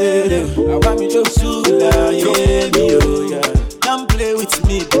 I want me to Sula. Yeah, me oh yeah. Don't play with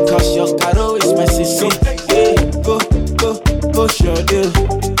me because your caro is my sissy. Yeah. Go, show deal.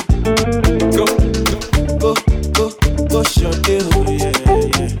 Go, show deal. Yeah.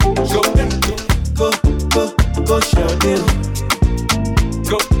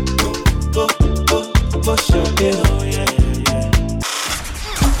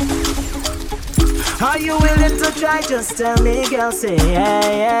 you try, just tell me, girl, say yeah,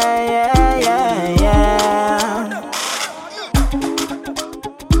 yeah, yeah, yeah, yeah.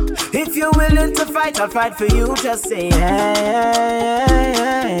 If you're willing to fight, I'll fight for you, just say yeah, yeah,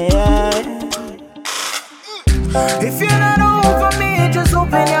 yeah, yeah. If you're not over me, just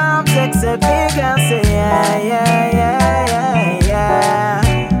open your arms, accept me, girl, say yeah, yeah, yeah, yeah, yeah.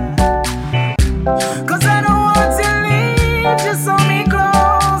 Cause I don't want to leave, just hold me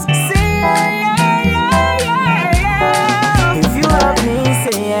close, say yeah, yeah, yeah, yeah. If you love me,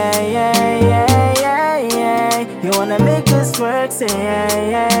 say yeah, yeah, yeah, yeah, yeah. You wanna make this work, say yeah,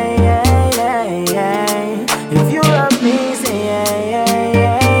 yeah, yeah, yeah, yeah. If you love me, say yeah, yeah,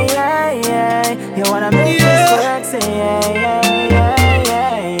 yeah, yeah, yeah. You wanna make this work, say yeah, yeah, yeah,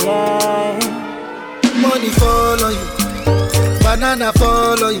 yeah, yeah. Money fall on you, banana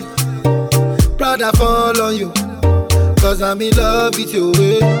fall on you, Prada fall on you, cause I'm in love with you.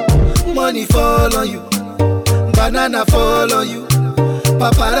 Money fall on you, banana fall on you,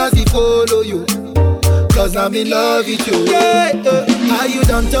 paparazzi follow you, cause I'm in love with you. Yeah, are you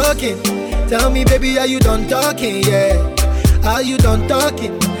done talking? Tell me, baby, are you done talking? Yeah, are you done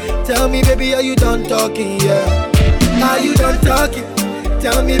talking? Tell me, baby, are you done talking? Yeah, are you done talking?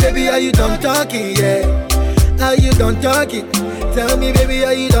 Tell me, baby, are you done talking? Yeah, are you done talking? Tell me, baby,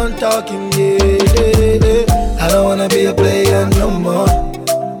 are you done talking? Yeah, I don't wanna be a player no more.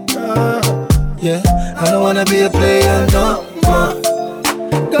 Yeah, I don't wanna be a player no more.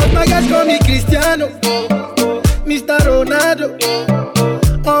 Cause my guys call me Cristiano, Mr. Ronaldo,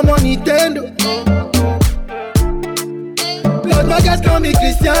 I'm on Nintendo. Cause my guys call me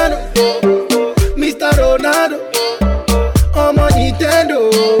Cristiano, Mr. Ronaldo, I'm on Nintendo.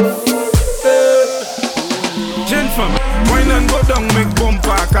 Gentlemen, wine and go down, make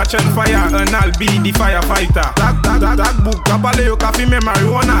bumper, catch and fire, and I'll be the firefighter. That book, kabale yo kafi me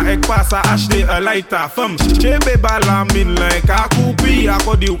marijuana, ek pasa ashte a lighter. Femme, chebe bala min like a kupi,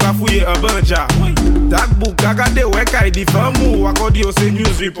 akodi yo kafuye a banja. That book, agade wekai di famu, akodi yo se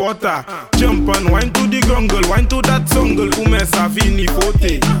news reporter. Jump and wine to the grungle, wine to that songle, ume sa vini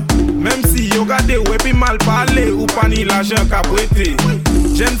fote. Même si yo gade wepi mal parle, ou pani l'argent ka prêté.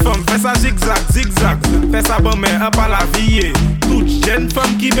 Jeune femme, fais ça zigzag, zigzag, fais ça bon mais up à la vie. Toute jeune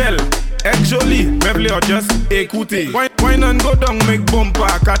femme qui belle, est jolie, mais v'lez just écouter. Wine and go down, make bumper,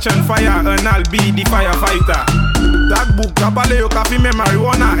 catch and fire, and I'll be the firefighter. That book, kabale yo kafi me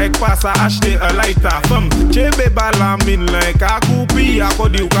marijuana, ek pasa ashte a lighter. Femme, chebe bala min like a kupi,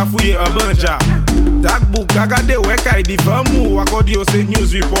 akodi yo kafuye a banja. That book, agade wekai di famu, akodi yo se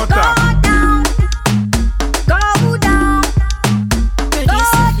news reporter. Go down.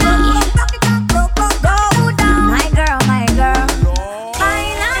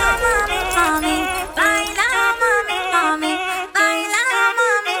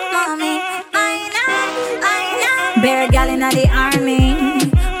 The army,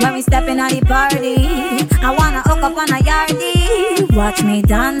 when we step in at the party, I wanna hook up on a yardie. Watch me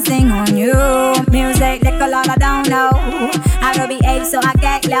dancing on you. Music, lick a lot of down low. I don't behave so I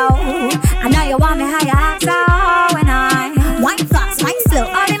get low. I know you want me higher, so when I wine fast, wine slow.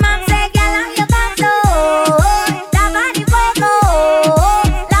 All the man say, girl, I'm your bad low. Love how the vocal,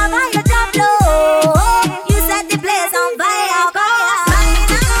 love how you drop low. You set the place on fire, go.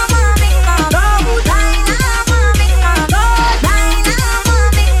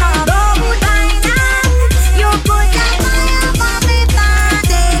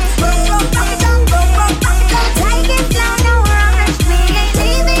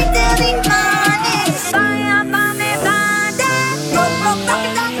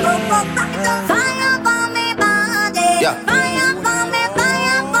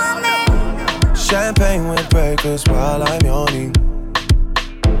 Champagne with breakfast while I'm yawning.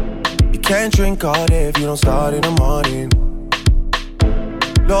 You can't drink all day if you don't start in the morning.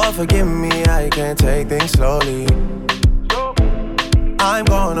 Lord forgive me, I can't take things slowly. I'm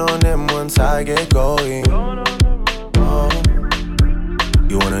going on them once I get going. Oh.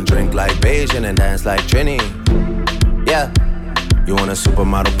 You wanna drink like Beijing and dance like Trini? Yeah. You wanna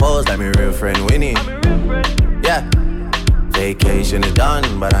supermodel pose like my real friend Winnie? Yeah. Vacation is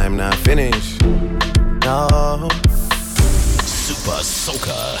done, but I'm not finished. No. Supa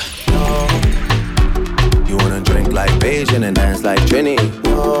Soca. No. You wanna drink like Beijing and dance like Trini?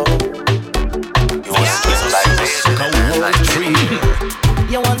 No. You wanna drink like Beijing and dance like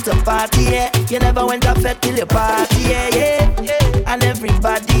Trini? You want to party, yeah? You never went to fete till you party, yeah, yeah. And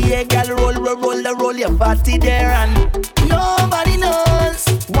everybody, yeah, girl, roll your body there, and nobody knows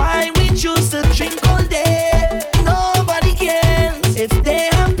why we choose to drink all day. Nobody cares if they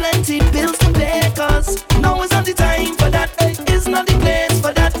have plenty bills to pay, 'cause now is not the time for that. It's not the place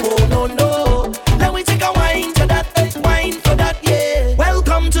for that. Oh no no, let me take a wine to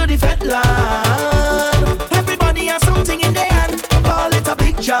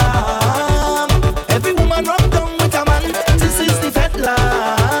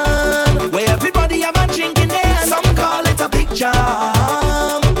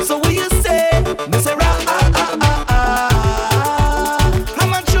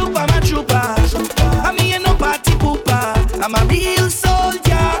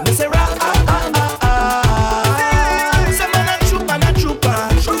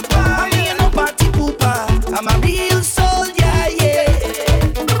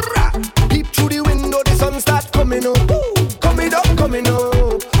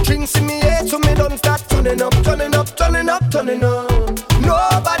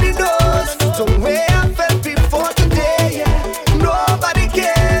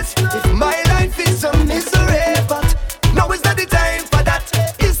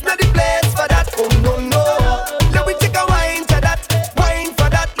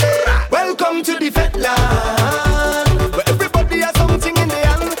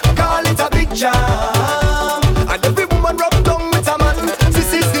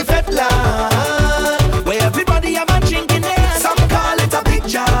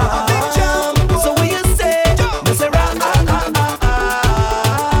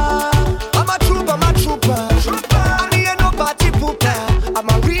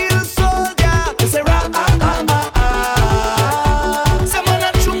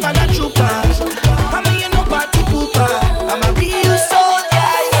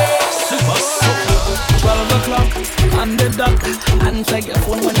answer your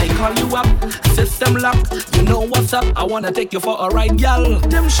phone when I call you up. System lock, you know what's up. I wanna take you for a ride, girl.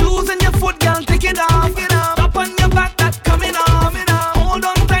 Them shoes in your foot, girl, take it off. Up on your back, that's coming off. Hold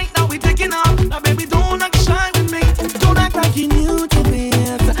on tight, now we taking off. Now baby, don't act shy with me. Don't act like you new to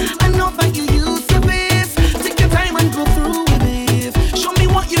this. I know that you used to this. Take your time and go through with this. Show me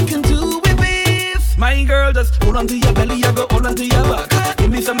what you can do with this. My girl, just hold on to your belly, I go hold on to your back.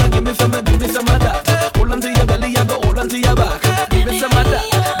 Give me some, give me some, give me some of that. Hold on to your belly, I go hold on to your back. Give me some of that,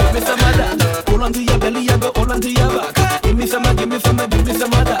 give me some of that. Hold on to your belly, I go hold on to your back. Give me some, give me some, give me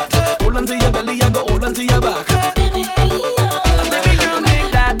some of that. Hold on to your belly, I go hold on to your back. Baby girl,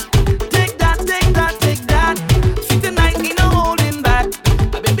 take that, take that, take that, take that. See tonight, ain't no holding back.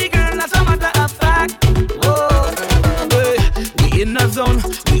 Baby girl, that's a matter of fact. Whoa, hey, we in the zone,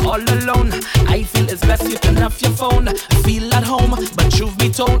 we all alone. I feel it's best you turn off your phone. Feel at home, but truth be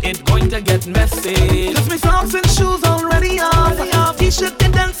told, it's going to get messy. Cause my socks and shoes already off. T-shirt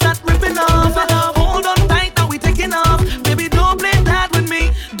and dance that ripping off. Hold on tight, now we taking off. Baby, don't play that with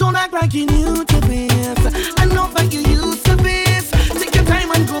me. Don't act like you new to this. I know that you used to this. Take your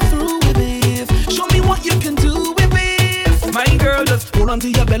time and go through with this. Show me what you can do with this. My girl, just hold on to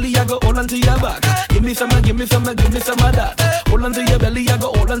your belly, I go hold on to your back. Give me some, give me some, give me some of that. Hold on to your belly, I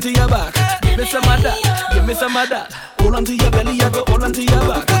go hold on to your back. Give me some of that, give me some of that. Hold on to your belly, I go hold on to your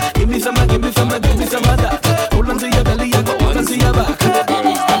back. Give me some, give me some, give me some of that. Hold on to your belly, I go hold on to your back.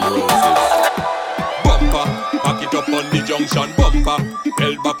 Bumper, back it up on the junction, bumper.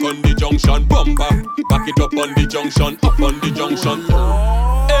 Held back on the junction, bumper. Back it up on the junction, up on the junction.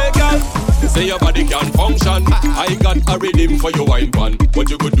 Hey girl, they say your body can function. I got a rhythm for your wine pan. What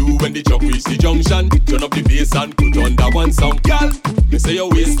you could do when the truck reach the junction? Turn up the bass and put on that one sound. Girl, they say your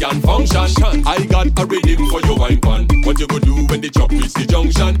waist can function. I got a rhythm for your wine pan. What you could do when the truck reach the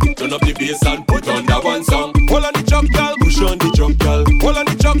junction? Turn up the bass and put on that one song. Hold on the truck, girl, push on the truck, girl. Hold on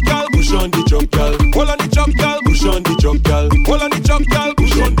the truck, girl, push on the truck, girl. Hold on the truck, girl, push on the truck, girl. Hold on the truck, girl,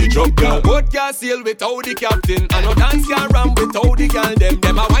 push on the truck, girl. Boat can't sail without the captain, and no dance can run without the girl.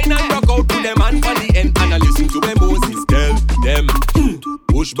 Them a wine and rock out to them and for the end, and I listen to them Moses tell them.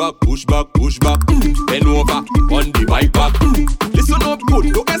 Push back, push back, push back. Bend over on the bike back. Listen up good,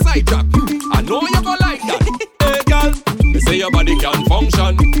 look a sidetrack. I know you go like that. Hey girl, they say your body can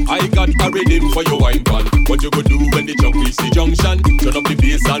function. I got a rhythm for your wine pan. What you could do when the truck reach the junction? Turn up the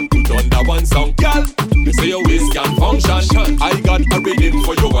bass and put on that one song. Girl, they say your waist can function. I got a rhythm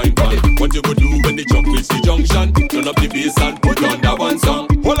for your wine pan. What you could do when the truck reach the junction? Turn up the bass and put on that one song.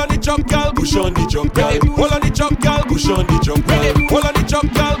 Hold on the truck, girl, push on the truck, girl. Hold on the truck, girl, push on the truck, girl. Hold on the truck,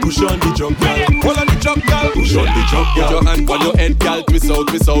 girl, push on the truck, girl. Hold on the truck, girl, push on the truck, girl. Put your hand on your head, girl, twist out,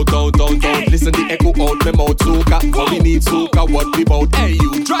 down, down, down. Listen the echo out my mouth, Soca. How we need Soca, what we bout? Hey,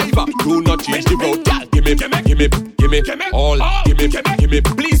 you driver, do not change the road, girl. Give me, all, give me.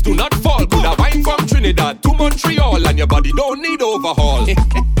 Please do not fall. Good a wine from Trinidad to Montreal, and your body don't need overhaul.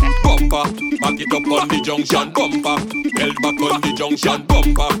 Bumper, back it up on the junction, bumper. Held back on the junction,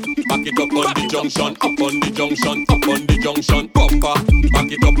 bumper. Back it up on the junction, up on the junction, up on the junction, bumper.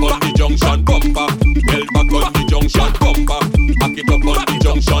 Back it up on the junction, bumper. Held back on the junction, bumper. Back it up on the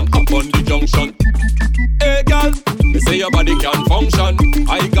junction, up on the junction. Hey girl, they say your body can function.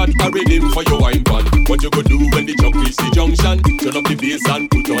 I got a rhythm for your wine pan. What you could do when the truck reach the junction? Turn up the bass and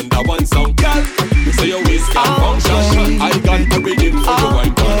put on that one song. Girl, they say your waist can function. I got a rhythm for your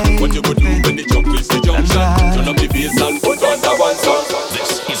wine pan. What you could do when the truck reach the junction? Turn up the bass and put on that one song.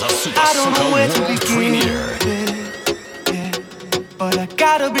 This is a Super Soca premiere. But I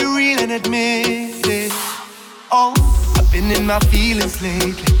gotta be real and admit it. Oh, I've been in my feelings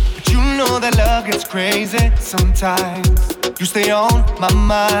lately. You know that love gets crazy sometimes. You stay on my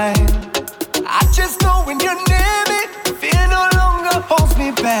mind. I just know when you're near me, fear no longer holds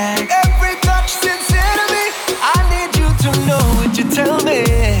me back. Every touch sincere to me. I need you to know what you tell me.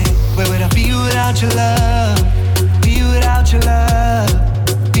 Where would I be without your love? Be without your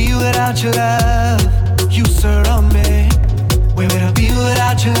love. Be without your love. You surround me. Where would I be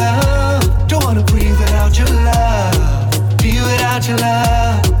without your love? Don't wanna breathe without your love. Be without your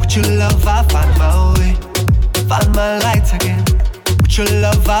love. With your love I find my way. Find my light again. With your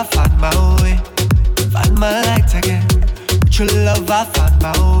love I find my way. Find my light again. With your love I find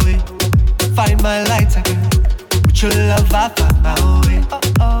my way. Find my light again. With your love I find my way.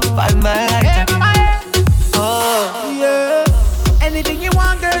 Find my light again. Oh yeah. Anything you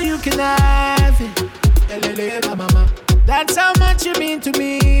want, girl, you can have it. That's how much you mean to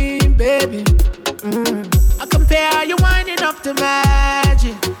me, baby. I compare you winding up to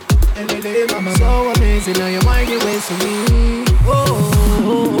magic. So amazing how you wind your ways to me.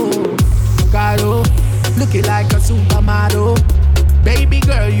 Oh, God, oh, looking like a supermodel.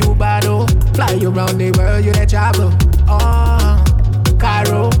 around the world, you let travel. Oh,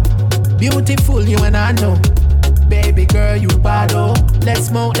 Caro, beautiful, you and I know. Baby girl, you bad, oh. Let's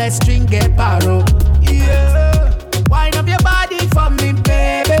smoke, let's drink, get paro. Yeah, wind up your body for me,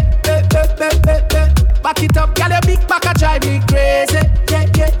 baby. Back it up, girl, your big back a drive me crazy. Yeah.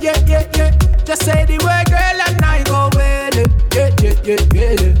 Just say the word, girl, and I go with it.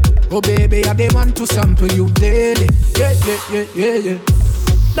 Yeah. Oh, baby, I dey want to sample you daily. Yeah.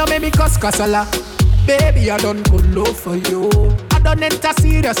 Now make me cuss a lot. Baby, I don't go low for you. I don't enter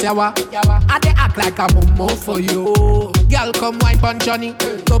serious, yawa. I dey act like I'm a mo for you. Girl, come wine pon Johnny.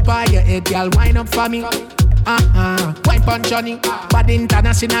 Go by your head, girl, wine up for me. Wine pon Johnny. But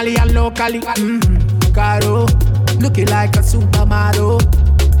internationally and locally. Caro, looking like a supermodel.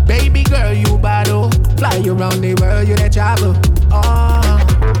 Baby girl, you bad, oh. Fly around the world, you let travel. Oh,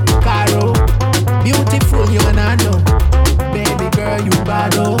 Caro, beautiful, you and I know. Baby girl, you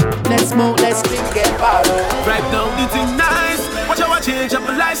bad, oh. Let's smoke, let's drink, get bottle. Right now, the thing nice. Watch how I change up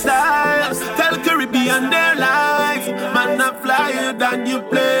my lifestyle. Tell Caribbean their life. Man, I'm flyer than you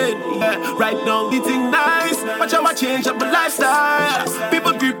played. Yeah. Right now, the thing nice. Watch how I change up my lifestyle.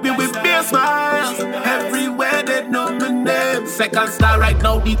 People greet me with big smiles. Everywhere they know my name. Second star right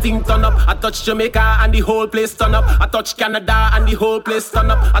now, the thing turn up. I touch Jamaica and the whole place turn up. I touch Canada and the whole place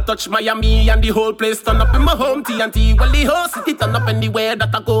turn up. I touch Miami and the whole place turn up. In my home TNT, well the whole city turn up. Anywhere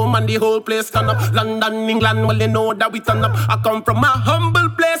that I go, man, the whole place turn up. London, England, well they know that we turn up. I come from a humble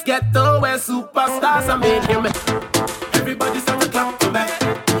place, ghetto where superstars are made him. Everybody start to clap for me.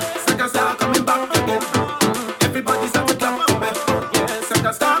 Second star coming back again. Everybody start to clap for me. Yeah,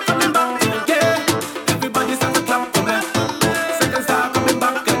 second star coming back again. Everybody start to clap for me. Second star coming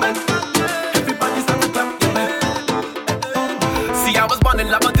back again. Everybody start to clap for me. See, I was born in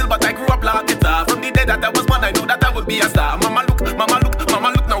Laventille, but I grew up like guitar. From the day that I was born, I knew that I would be a star. Mama look,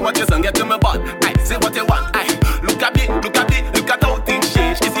 now what you son get to my butt. Aye, say what you want. Aye, look at how things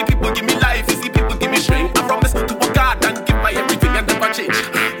change. You see people give me life, you see people give me strength. I promise to work hard and give my everything and never change.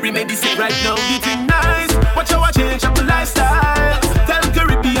 Remain the same right now, the thing nice. Watch how I change up the lifestyle. Tell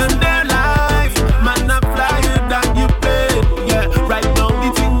Caribbean their life. Man, I'm flyer than you played. Yeah, right now,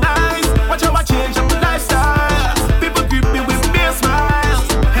 the thing nice. Watch how I change up the lifestyle. People greet me with big smiles.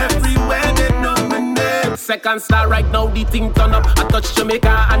 Everywhere they know my name. Second star right now, the thing turn up. I touch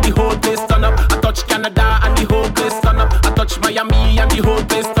Jamaica and the whole place turn up. I touch Canada and the whole place turn up. I touch Miami and the whole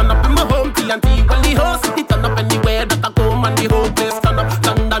place turn up. In my home TNT, well the whole city turn up. Anywhere that I go, man, the whole place turn up.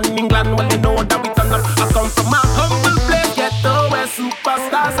 London, England, well they know that we turn up. I come from a humble place, ghetto where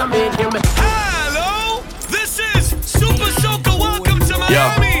superstars are made him. Hello, this is Super Soca. Welcome to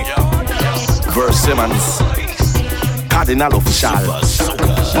Miami. Verse Simmons, Cardinal Official,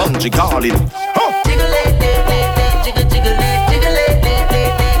 Bungie Garlin.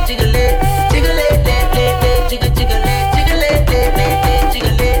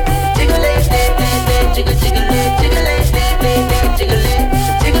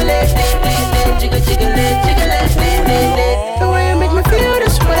 The way you make me feel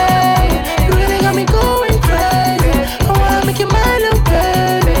this way, you really got me going crazy. I wanna make you my little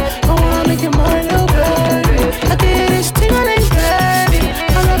baby. I wanna make you my little baby. I get this tingling, baby.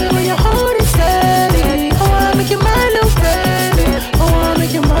 I love it when you hold it steady. I wanna make you my little baby. I wanna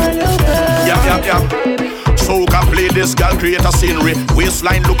make you my little baby. Yeah. Soca play this girl, create a scenery.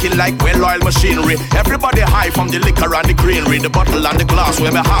 Waistline looking like well-oiled machinery. Everybody high from the liquor and the greenery. The bottle and the glass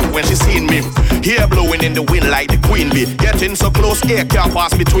where me have when she seen me. Hair blowing in the wind like the queen bee. Getting so close, air can't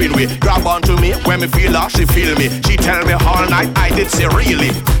pass between we. Grab onto me, when me feel her, she feel me. She tell me all night, I did say really.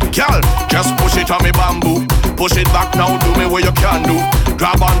 Girl, just push it on me bamboo. Push it back now, do me what you can do.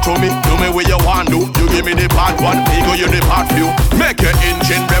 Grab onto me, do me what you want do. You give me the bad one, me go you the bad few. Make your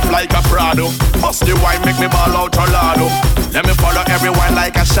engine rev like a Prado. Bust the wine, make me ball out Orlando. Let me follow everyone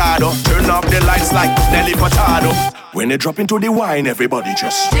like a shadow. Turn up the lights like Nelly Furtado. When they drop into the wine, everybody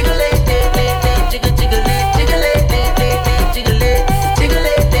just jiggle it, jiggle, jiggle it, jiggle it, jiggle it, jiggle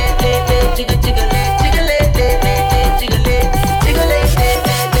it, jiggle, jiggle it, jiggle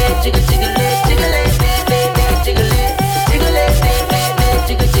it, jiggle it, jiggle it, jiggle it, jiggle it.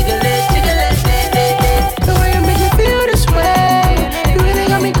 The way you make me feel this way, you really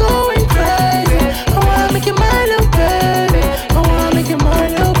got me going crazy. I wanna make you my little baby. I wanna make you my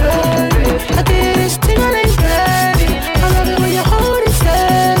little baby. I get this tingling, baby. I love it when you hold it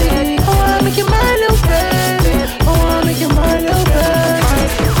steady. I wanna make you my little baby. I wanna make you my little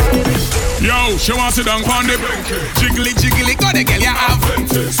baby. Yo, she wants to dunk on the jiggly, jiggly, go the girl you have.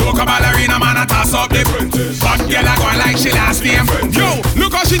 Soca ballerina man a toss up the but girl a going like she last name. Yo,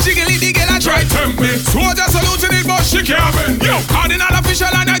 look how she jiggly, the girl a try tempt me. Soldier salute it but she can't bend. Yo, cardinal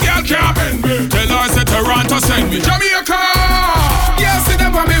official and a girl can't bend me. Tell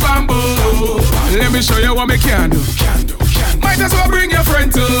can do. Might as well bring your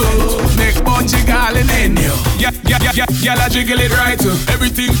friend too. Make bungee garland in you. Yeah, I jiggle it right too.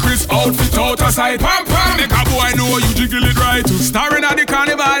 Everything Chris outfit out of sight. Pam pam, make a boy know you jiggle it right too. Starring at the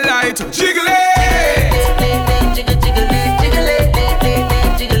carnival light. Jiggle it. Jiggle it, jiggle it, jiggle it, jiggle it,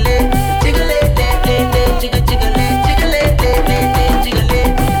 jiggle it, jiggle it, jiggle it, jiggle it,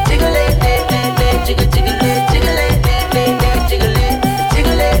 jiggle it, jiggle it, jiggle it, jiggle it,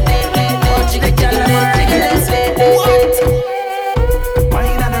 jiggle it, jiggle it, jiggle it, what?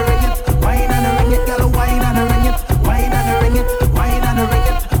 Wine and a ring it, wine and a ring it, girl, wine and a ring it, wine and a ring it, wine and a ring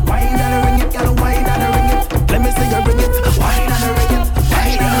it, wine and a ring it, girl, wine and a ring it. Let me see you ring it, wine and a ring it,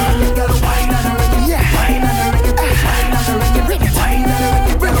 wine and a ring it, girl, wine and a ring it, yeah, wine and a ring it, wine and a ring it, ring it, wine and a ring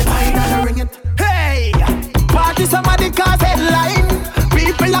it, girl, wine and a ring it. Hey, party somebody cause headline,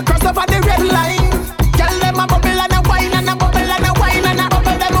 people across over the red line. Girl, them a bubble and a wine and a bubble and a wine and a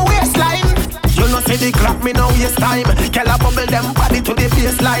bubble them a waistline. You know see the clock me now waste time. Girl a bubble them body to the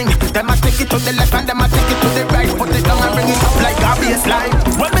baseline. Them a take it to the left and them a take it to the right. Put it down and bring it up like a baseline.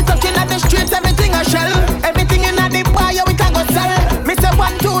 When me talking at the streets, everything a shell. Everything in the bar, yo, we can go sell. Me say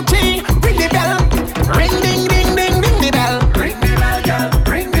 1, 2, 3, ring the bell. Ring ding ding ding ring the bell. Ring the bell, girl.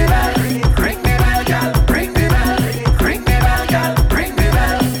 Ring the bell. Ring the bell, girl. Ring the bell. Ring the bell, girl. Ring the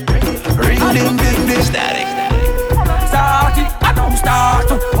bell. Ring ding ding ding. Static. Start it, I know start.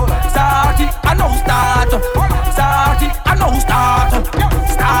 Start it, I know start. Start it, I know start.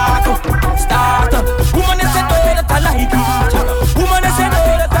 Start. Woman is a door that I like. Woman is a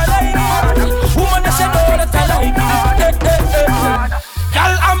door that I like. Woman is a door that I like.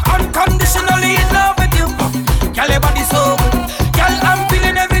 Girl, I'm unconditionally in love with you. Girl, your body so good. Girl, I'm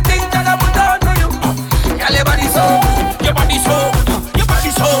feeling everything that I put on to you. Girl, your body so good. Your body so good. Your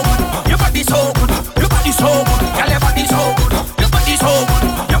body so good. Your body so good. Your body so good. Girl, your body so good. Your body so good.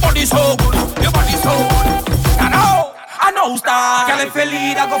 Your body so good. Your body so good. I know star. Girl, if you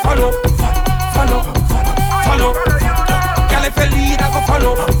lead, I go follow. Girl, if you lead, I go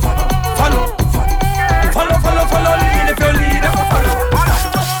follow. Lead if you lead, I go follow.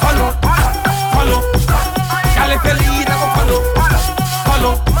 Girl, if you lead, I go follow.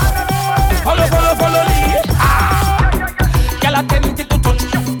 Lead. Girl, I tempted to touch.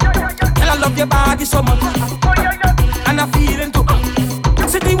 Girl, I love your body so much, and I feeling too.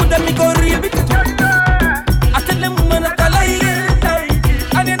 City with them, me go real big. I tell them woman that I like it,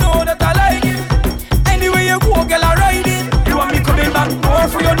 and you know that I like it. Anyway you go, girl, I ride it. You want me coming back more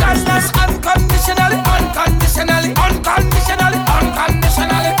for your dance, unconditionally, unconditionally, unconditionally,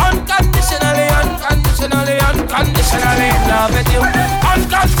 unconditionally, unconditionally, unconditionally, unconditionally in love with you.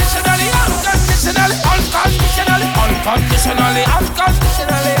 Unconditionally, unconditionally, unconditionally, unconditionally,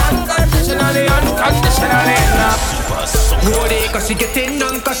 unconditionally, unconditionally, unconditionally in love. Hold it, cause she getting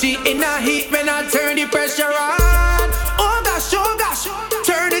done, cause she in a heat when I turn the pressure on. Oh gosh,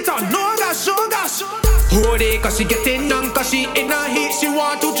 turn it on, oh gosh. Hold it, cause she getting done, cause she in a heat, she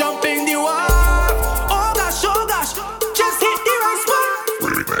want to jump in the water. Oh gosh, just hit the right spot.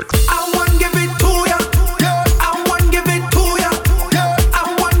 Remix. I want give it to ya. I want give it to ya. I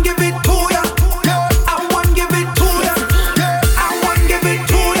want give it to ya. I want give it to ya. I want give it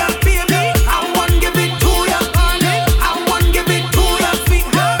to ya, baby. I want give it to ya. I want give it to ya, sweet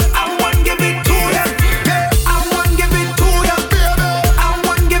girl. I want give it to ya. I want give it to ya. I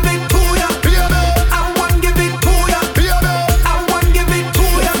want give it to ya. I want give it to ya. I want give it to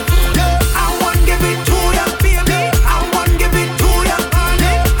ya. I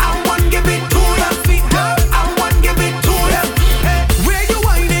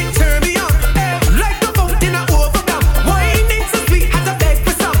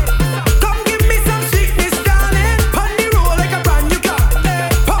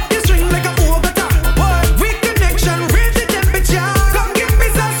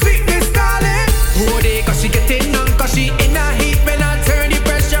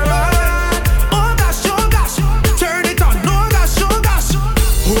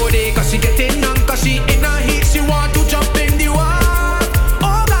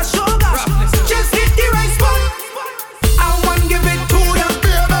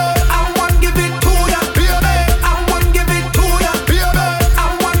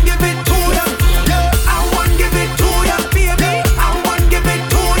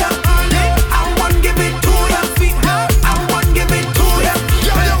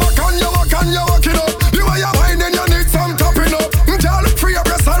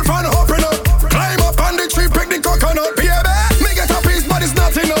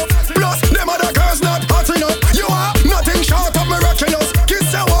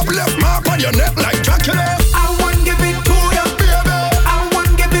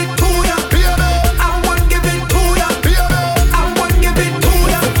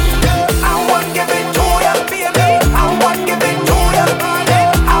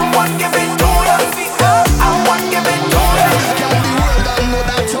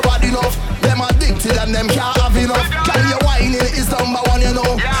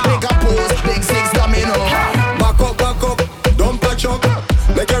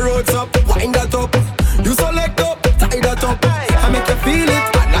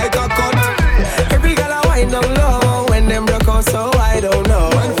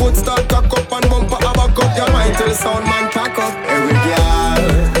sound man pack up. Every girl,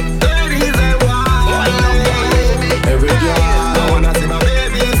 ladies and wives. Every girl, I wanna see my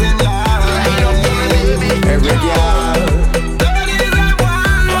babies in love. Every girl, ladies and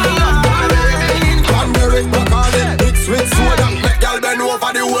wives. Cranberry, Bacardi, mix with soda. Make girl bend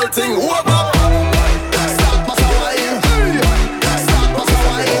over the whole thing. Over.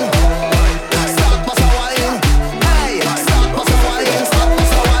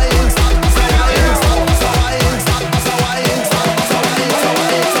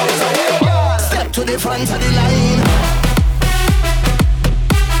 Front of the line.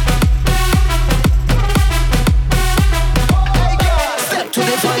 Step to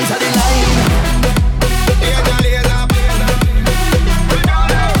the front of the line.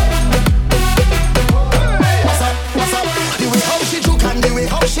 What's up? The way how she juke and the way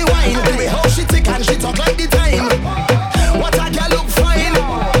how she whine, the way how she tick and she talk like the time. What a girl look fine.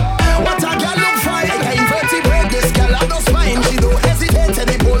 What a girl look fine. Like an invertebrate, this girl have no spine. She don't hesitate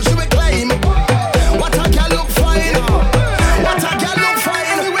any pole she will climb. What a girl look fine. What a girl look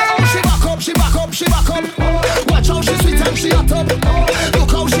fine. The way how she back up, she back up, she back up. Watch how she sweet and she hot up.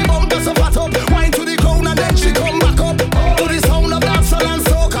 Look how she bump does a fat up. Wine to the ground and then she come back up. To the sound of dancehall and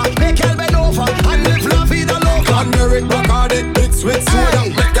soca. Make girl bend over and live la vida loca. Cranberry, Bacardi, mix with soda.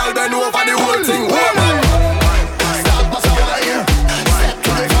 Make girl bend over the whole thing. Start bust a wine. Step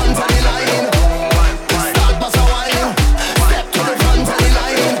to the front of the line. Start bust a wine. Step to the front of the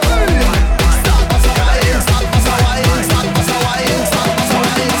line. Start bust a wine. Start bust a wine. Start bust a wine. Start bust a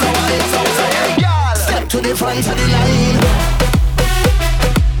wine. Step to the front of the line.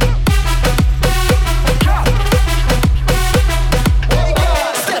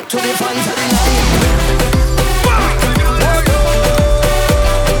 Step to the front of the line.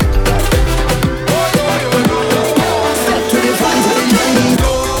 Step to the front of the line.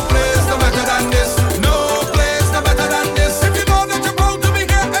 No place no better than this. No place no better than this. If you know that you're proud to be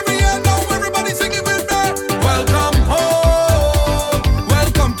here every year, now everybody singing with me. Welcome home.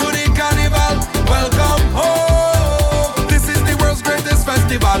 Welcome to the carnival. Welcome home. This is the world's greatest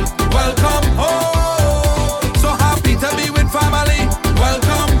festival. Welcome home. So happy to be with family.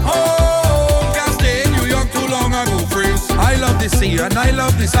 Welcome home. Can't stay in New York too long and go freeze. I love the sea and I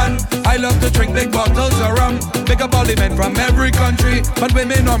love the sun. I love to drink big bottles of rum. Pick up all the men from every country, but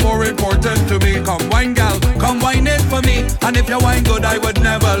women are more important to me. Come wine, gal, come wine it for me. And if you wine good, I would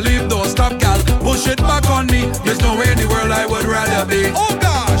never leave. Don't stop, gal, push it back on me. There's nowhere in the world I would rather be. Oh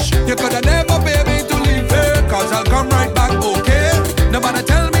gosh, you coulda never pay me to leave here, cause I'll come right back, okay? Nobody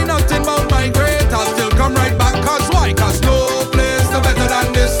tell me nothing about my great, I'll still come right back. Cause why? Cause no place no better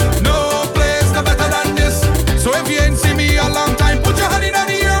than this. No place no better than this. So if you ain't see me a long time, put your hand in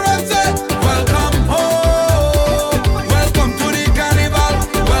the air and say, welcome home. Welcome to the carnival.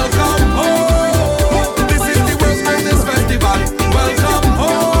 Welcome home. This is the world's greatest festival. Welcome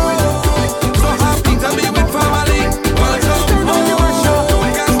home. So happy to be with family. Welcome home.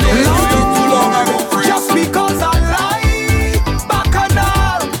 Can't stay in New York too long, I go free. Just because I like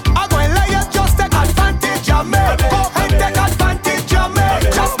Bacchanal, I'm gonna let you just take advantage of me. Go and take advantage of me.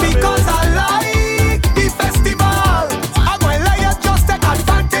 Just because I like the festival, I'm gonna let you just take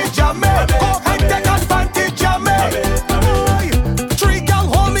advantage of me. Go and take advantage of me. Three girls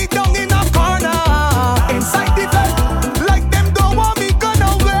hold me down in a corner inside the bed, like them don't want me gone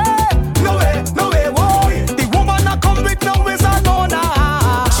away. No way, no way, boy. The woman I come with now is a loner.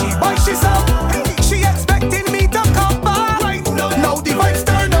 She by herself, she expecting me to come back. Right now the vibes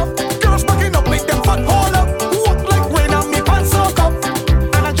turn up, girls backing up, make them fat hold up. Walk like rain and me pants soak up,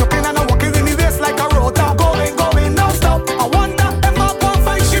 and I'm joking and I'm walking in the race like a rotor. Going non-stop. I wonder if I won't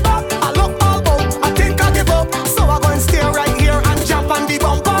find she back. I look all out, I think I give up. So I go and stay right here and jump on the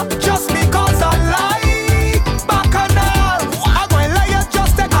bumper. Just because I like Bacchanal, I'm gonna let you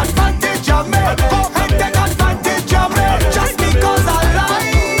just take advantage of me. Go and take advantage of me. Just because I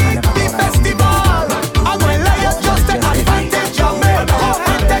like the festival, I'm gonna let you just take advantage of me. Go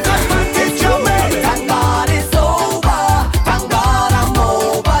and take advantage of me. Thank God it's over. Thank God I'm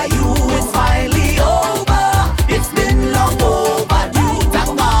over you. It's finally over. It's been long overdue.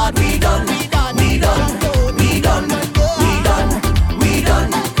 Thank God we done.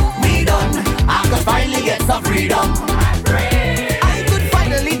 I could finally get some freedom. I could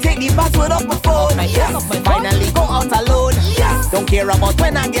finally take the password off my phone. Yes. Finally go out alone. Yes. Don't care about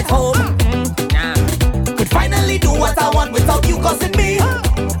when I get home. Could finally do what I want without you causing me.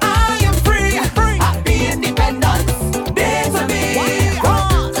 I am free. Happy Independence Day to me.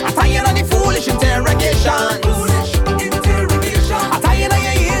 I'm tired of the foolish interrogation. I'm tired of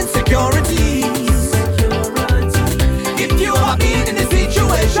your insecurities. If you have been in this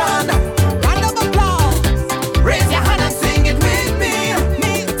situation, round of applause.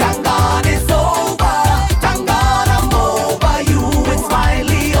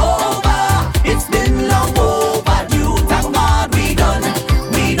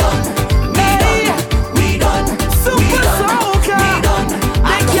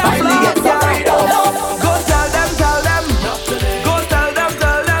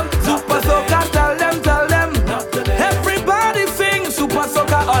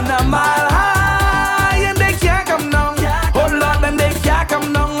 on a mile high and they can't come down. Oh Lord, and they can't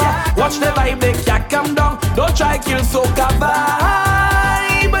come down. Watch the vibe, they can't come down. Don't try kill soca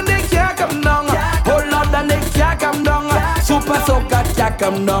vibe and they can't come down. Oh Lord, and they can't come down. Super soca can't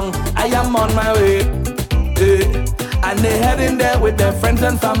come down. I am on my way, and they heading there with their friends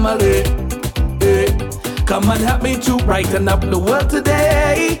and family. Come and help me to brighten up the world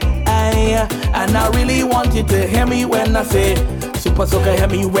today. And I really want you to hear me when I say Super Soca, hear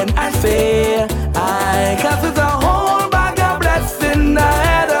me when I say cause it's a whole bag of blessing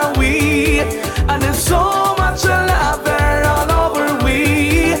ahead of we. And there's so much love there all over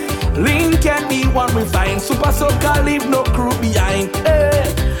we. Link and the one we find. Super Soca leave no crew behind.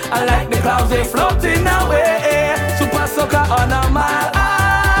 I like the clouds, they floating away. Super Soca on a mile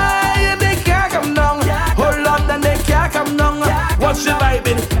high and they can't come down. Hold on and they can't come down. Watch the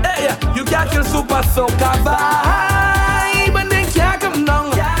vibing, you can't kill Super Soca vibe and they can't come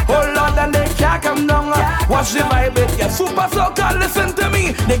down. Hold on and they can't come down. Watch the vibing, yeah. Super Soca, listen to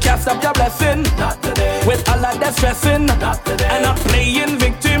me. They can't stop your blessing. Not today. With all of their stressing. Not today. And I'm playing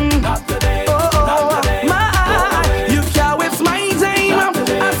victim. Not today. Not today. You can't waste my time.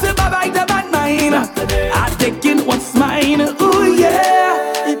 I say bye bye to bad mine. I'm taking what's mine. Ooh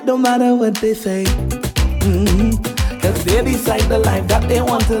yeah. It don't matter what they say. Cause they decide the life that they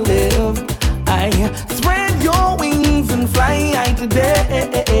want to live. I spread your wings and fly high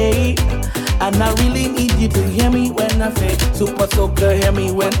today. And I really need you to hear me when I say Super Soca, hear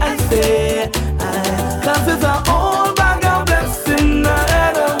me when I say cause it's a whole bag of blessing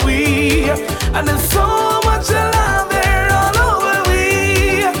ahead of we. And there's so much love there all over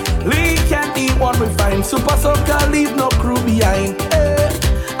we. We can't eat what we find. Super Soca leave no crew behind.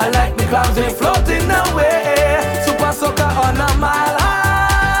 I like the clouds, they floating away. Super Soca on a mile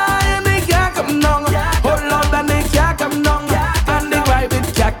high and they can't come down. Hold on and they can't come down. And they vibe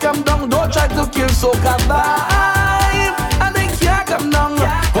it can't come down. Don't try to kill Soca vibe and they can't come down.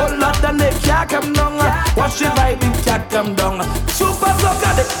 Hold on and they can't come down. Watch the vibe it can't come down. Super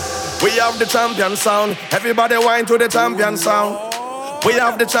Soca. We have the champion sound. Everybody whine to the champion sound. We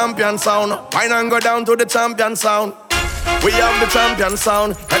have the champion sound. Whine and go down to the champion sound. We have the champion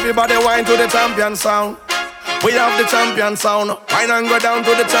sound. Everybody whine to the champion sound. We have the champion sound. Whine and go down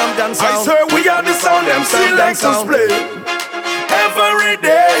to the champion sound. I swear we have the sound. Them select to play every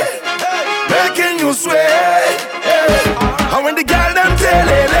day, making you sway. And when the girl them tell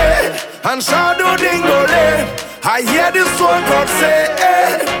and shadow dingole, I hear this one God say,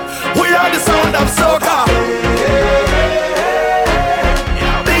 we are the sound of soca.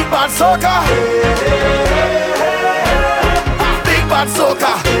 Big bad soca. Bad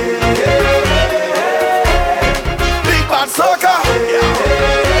soca, big bad soca.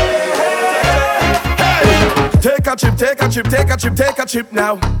 Hey, take a chip, take a chip, take a chip, take a chip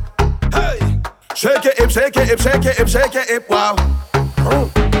now. Hey, shake it, hip, shake it, hip, shake it, hip, shake it, hip. Wow.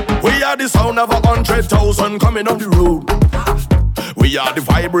 We are the sound of 100,000 coming on the road. We are the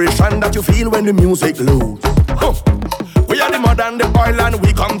vibration that you feel when the music loads. We are the mud and the oil and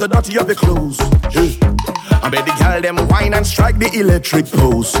we come to dirty up the clothes. I bet the girl them whine and strike the electric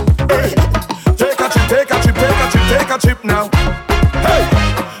pose. Hey, take a chip, take a chip, take a chip, take a chip now. Hey,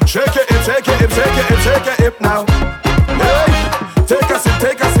 shake it, hip, shake it, hip, shake it, hip, shake it, hip now. Hey, take a sip,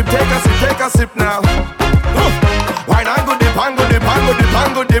 take a sip, take a sip, take a sip now. Whine and go dip, and go dip, and go dip,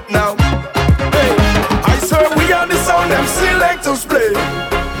 and go dip now. Hey, I swear we are the sound them selectors play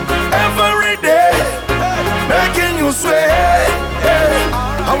every day, making you sway.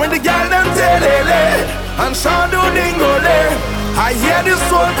 And when the girl them tell and shadow dingole, I hear this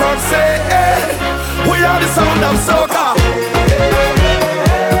one God say, we are the sound of soca.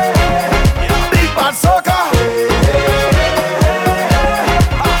 Big bad soca.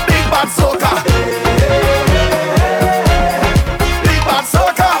 Big bad soca. Big bad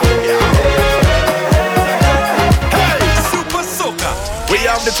soca. Hey, Super Soca. We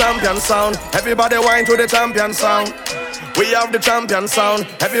have the champion sound. Everybody whine to the champion sound. We have the champion sound.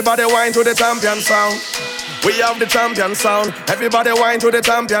 Everybody whine to the champion sound. We have the champion sound. Everybody whine to the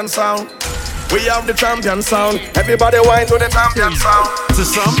champion sound. We have the champion sound. Everybody whine to the champion sound. To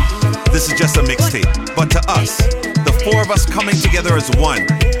some, this is just a mixtape. But to us, the four of us coming together as one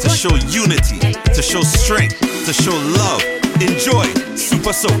to show unity, to show strength, to show love. Enjoy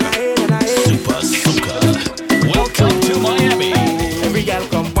Super Soca. Super Soca. Welcome to Miami. Every girl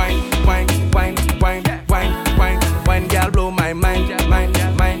come whine, whine, whine, whine, whine, whine, whine. Girl blow my mind, mind,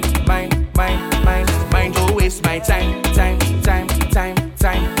 mind, mind, mind, mind, mind. Don't waste my time, time, time, time,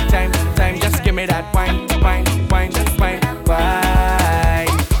 time, time, time. Just give me that wine, wine, wine, wine, wine.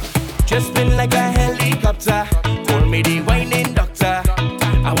 Just been like a helicopter. Call me the whining doctor.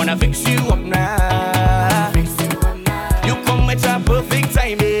 I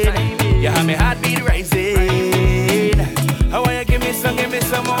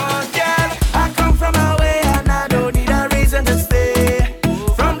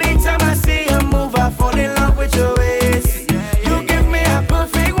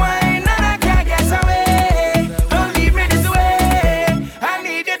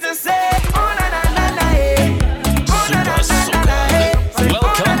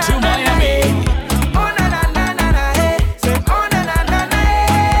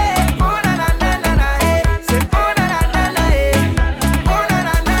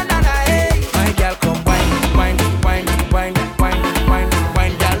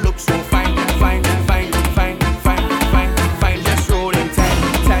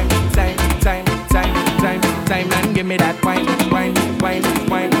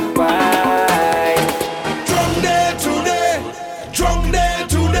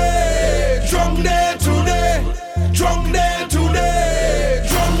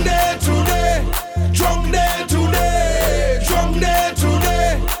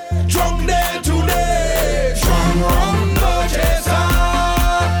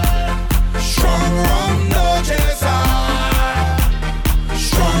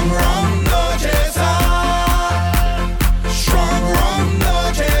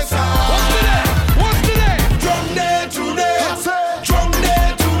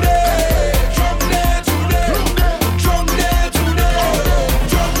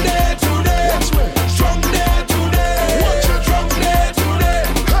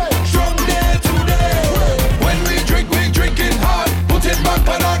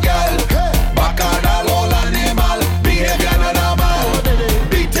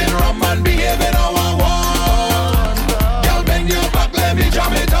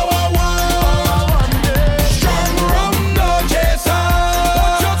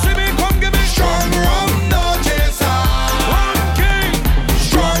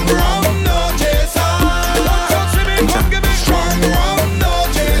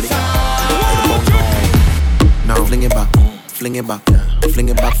it back, fling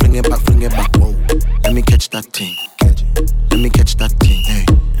it back, fling it back, fling it back. Whoa, let me catch that thing. Let me catch that thing. Hey,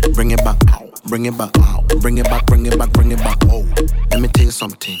 bring it back, bring it back, bring it back, bring it back, bring it back. Whoa, let me tell you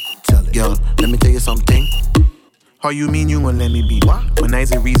something. Girl, let me tell you something. How you mean you gon' let me be? What? When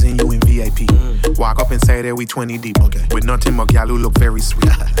I's the reason you in VIP. Walk up inside there, we 20 deep. Okay. With nothing but gal who look very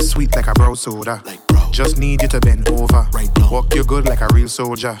sweet. Sweet like a bro soda. Like bro. Just need you to bend over. Right now. Walk you good like a real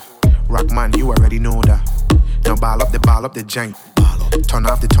soldier. Rock man, you already know that. Now ball up the jank. Turn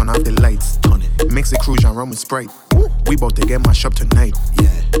off the lights. Turn it. Mix the cruise and run with Sprite. Woo. We bout to get mashed up tonight. Yeah.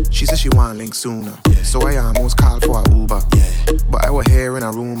 She said she want link sooner. Yeah. So I almost called for a Uber. Yeah. But I was hearing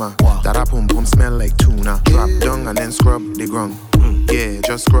a rumor that a pum pum smell like tuna. Drop down and then scrub the ground. Yeah,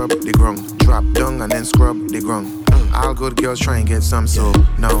 just scrub the ground. Drop down and then scrub the ground. All good girls try and get some, so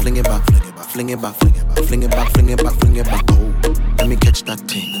now fling it back, fling it back, fling it back, fling it back, fling it back, fling it back, fling it back. Oh, let me catch that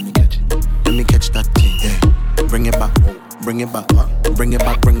thing. Let me catch it. Let me catch that thing. Yeah, bring it back, bring it back, bring it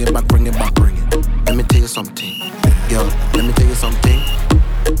back, bring it back, bring it back, bring it. Let me tell you something, girl. Let me tell you something.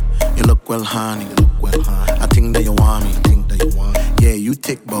 You look well, honey. You look well, honey. I think that you want me. I think that you want me. Yeah, you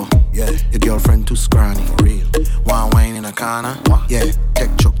thick, bro. Yeah, your girlfriend too scrawny. For real. Wine in a corner. Yeah, tech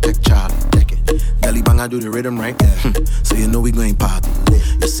choke, tech Charlie. Take it. Deli bang, I do the rhythm right. Yeah. So you know we going party.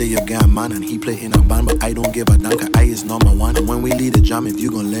 You say you got man and he play in a band, but I don't give a damn 'cause I is number one. And when we lead the jam, if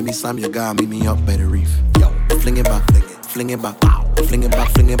you gon' let me slam, you gotta meet me up by the reef. Yo, fling it back, fling it back, fling it back,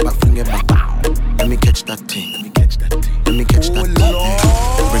 fling it back, fling it back. Let me catch that thing. Let me catch that thing. Let me catch that thing.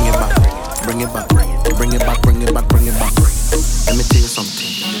 Yeah. Bring it back, bring it back, bring it back, bring it back, bring it back. Let me tell you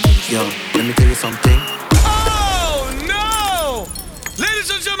something. Yo, let me tell you something. Oh no! Ladies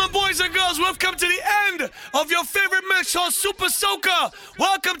and gentlemen, boys and girls, we've come to the end of your favorite mix on Super Soca.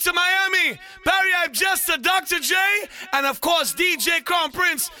 Welcome to Miami. Barrie Hype, Jester, Dr. J, and of course DJ Crown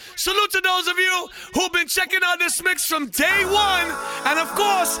Prince. Salute to those of you who've been checking out this mix from day one. And of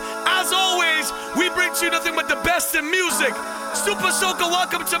course, as always, we bring to you nothing but the best in music. Super Soca,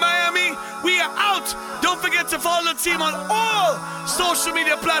 welcome to Miami. We are out. Don't forget to follow the team on all social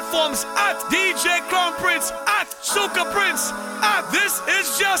media platforms at DJ Crown Prince, at Soca Prince, at This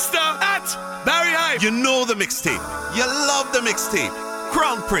Is Jester, at Barrie Hype. You know the mixtape. You love the mixtape.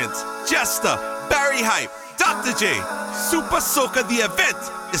 Crown Prince, Jester, Barrie Hype, Dr. J, Super Soca, the event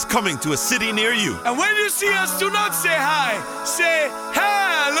is coming to a city near you. And when you see us, do not say hi. Say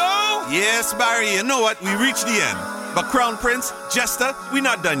hello. Yes, Barrie, you know what? We reached the end. But Crown Prince, Jester, we're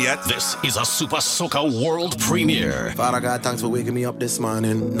not done yet. This is a Super Soca world premiere. Father God, thanks for waking me up this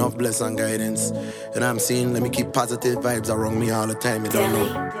morning. Enough bless and guidance. And I'm seeing, let me keep positive vibes around me all the time. You don't know.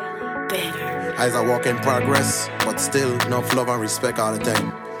 As I walk in progress, but still enough love and respect all the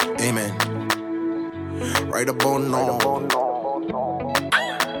time. Amen. Right about now.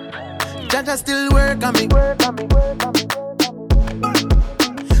 Jaja still work on me.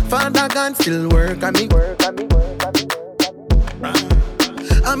 Father God still work on me.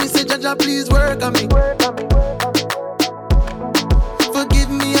 I me say Jaja please work on me. Forgive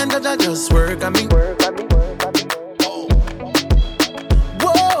me and Jaja just work on me.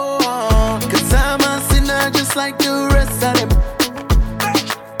 Whoa, 'cause I'm a sinner just like the rest of them.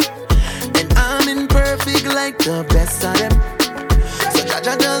 And I'm imperfect like the best of them. So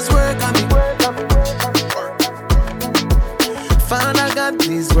Jaja just work on me. Father God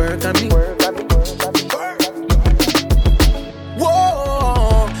please work on me.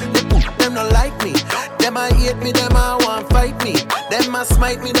 Whoa, them not like me. Them a hate me, them a want fight me. Them a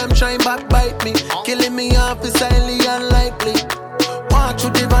smite me, them try and backbite me. Killing me off is highly unlikely. Walk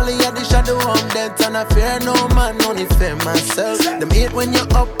through the valley of the shadow of death, and I fear no man, only fear myself. Them hate when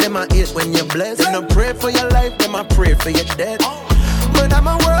you're up, them a hate when you're blessed. Them no pray for your life, them a pray for your death. But I'm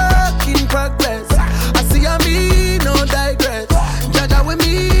a work in progress. I see a me, no digress. Jaja with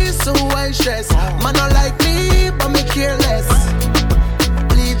me, so I stress. Man not like me, but me careless.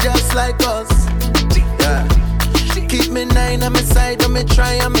 Bleed just like us. Yeah. Keep me nine on my side, and me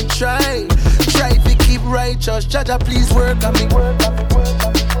try, and me try. Try to keep righteous. Jaja, please work on me.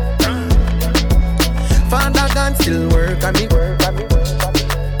 Father God still work on me.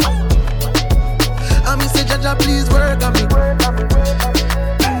 I me say Jaja, please work on me.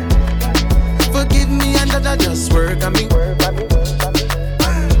 Forgive me and Jaja just work on me.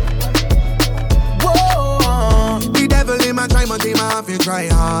 Whoa, the devil in my try, but he have to try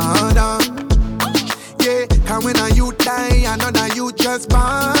harder. Yeah, cause when a youth die, another youth just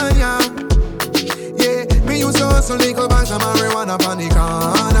born, yeah. Yeah, me use to hustle little bunch of marijuana on the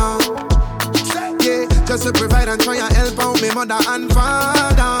corner. Yeah, just to provide and try and help out me mother and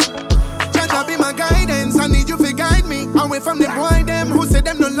father. Jaja be my want guidance, I need you to guide me. Away from the boy them who say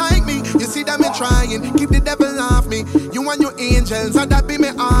them don't like me. You see that me trying, keep the devil off me. You and your angels, and that be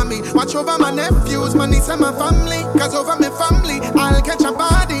my army. Watch over my nephews, my niece and my family. Cause over my family, I'll catch a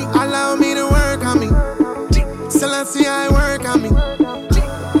body. Allow me to work on me. So let's see I work on me.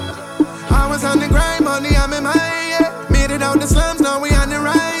 I was on the grind, money I'm in my yeah. Made it out the slums, now we on the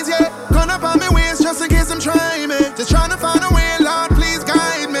rise, yeah. Gone up on my waist just in case I'm trying, man. Just trying to find a way, Lord, please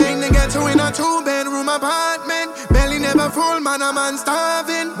guide me. To get to in a 2-bedroom apartment. Belly never full, man, I'm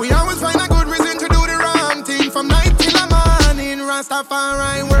starving. We always find a good reason to do the wrong thing. From night till the morning,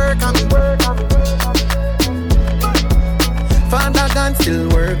 Rastafari work on me. Father God still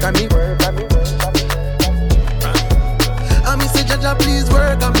work on me. I me say, Jaja, please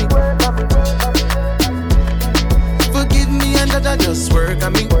work on me. Forgive me and Jaja, just work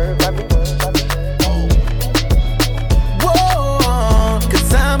on me. Whoa,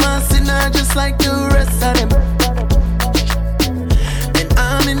 cause I'm a sinner just like the rest of them. And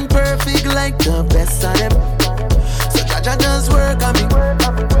I'm imperfect like the best of them. So Jaja, just work on me.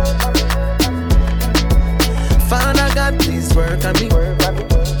 Father God, please work on me.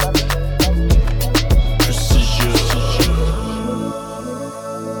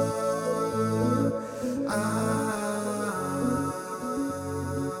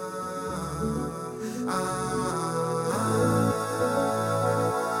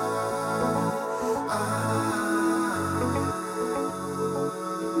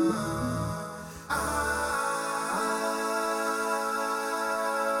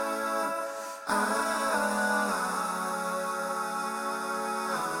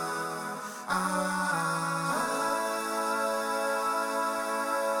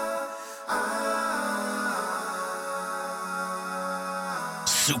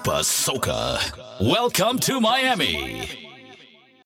 Supa Soca. Welcome to Miami.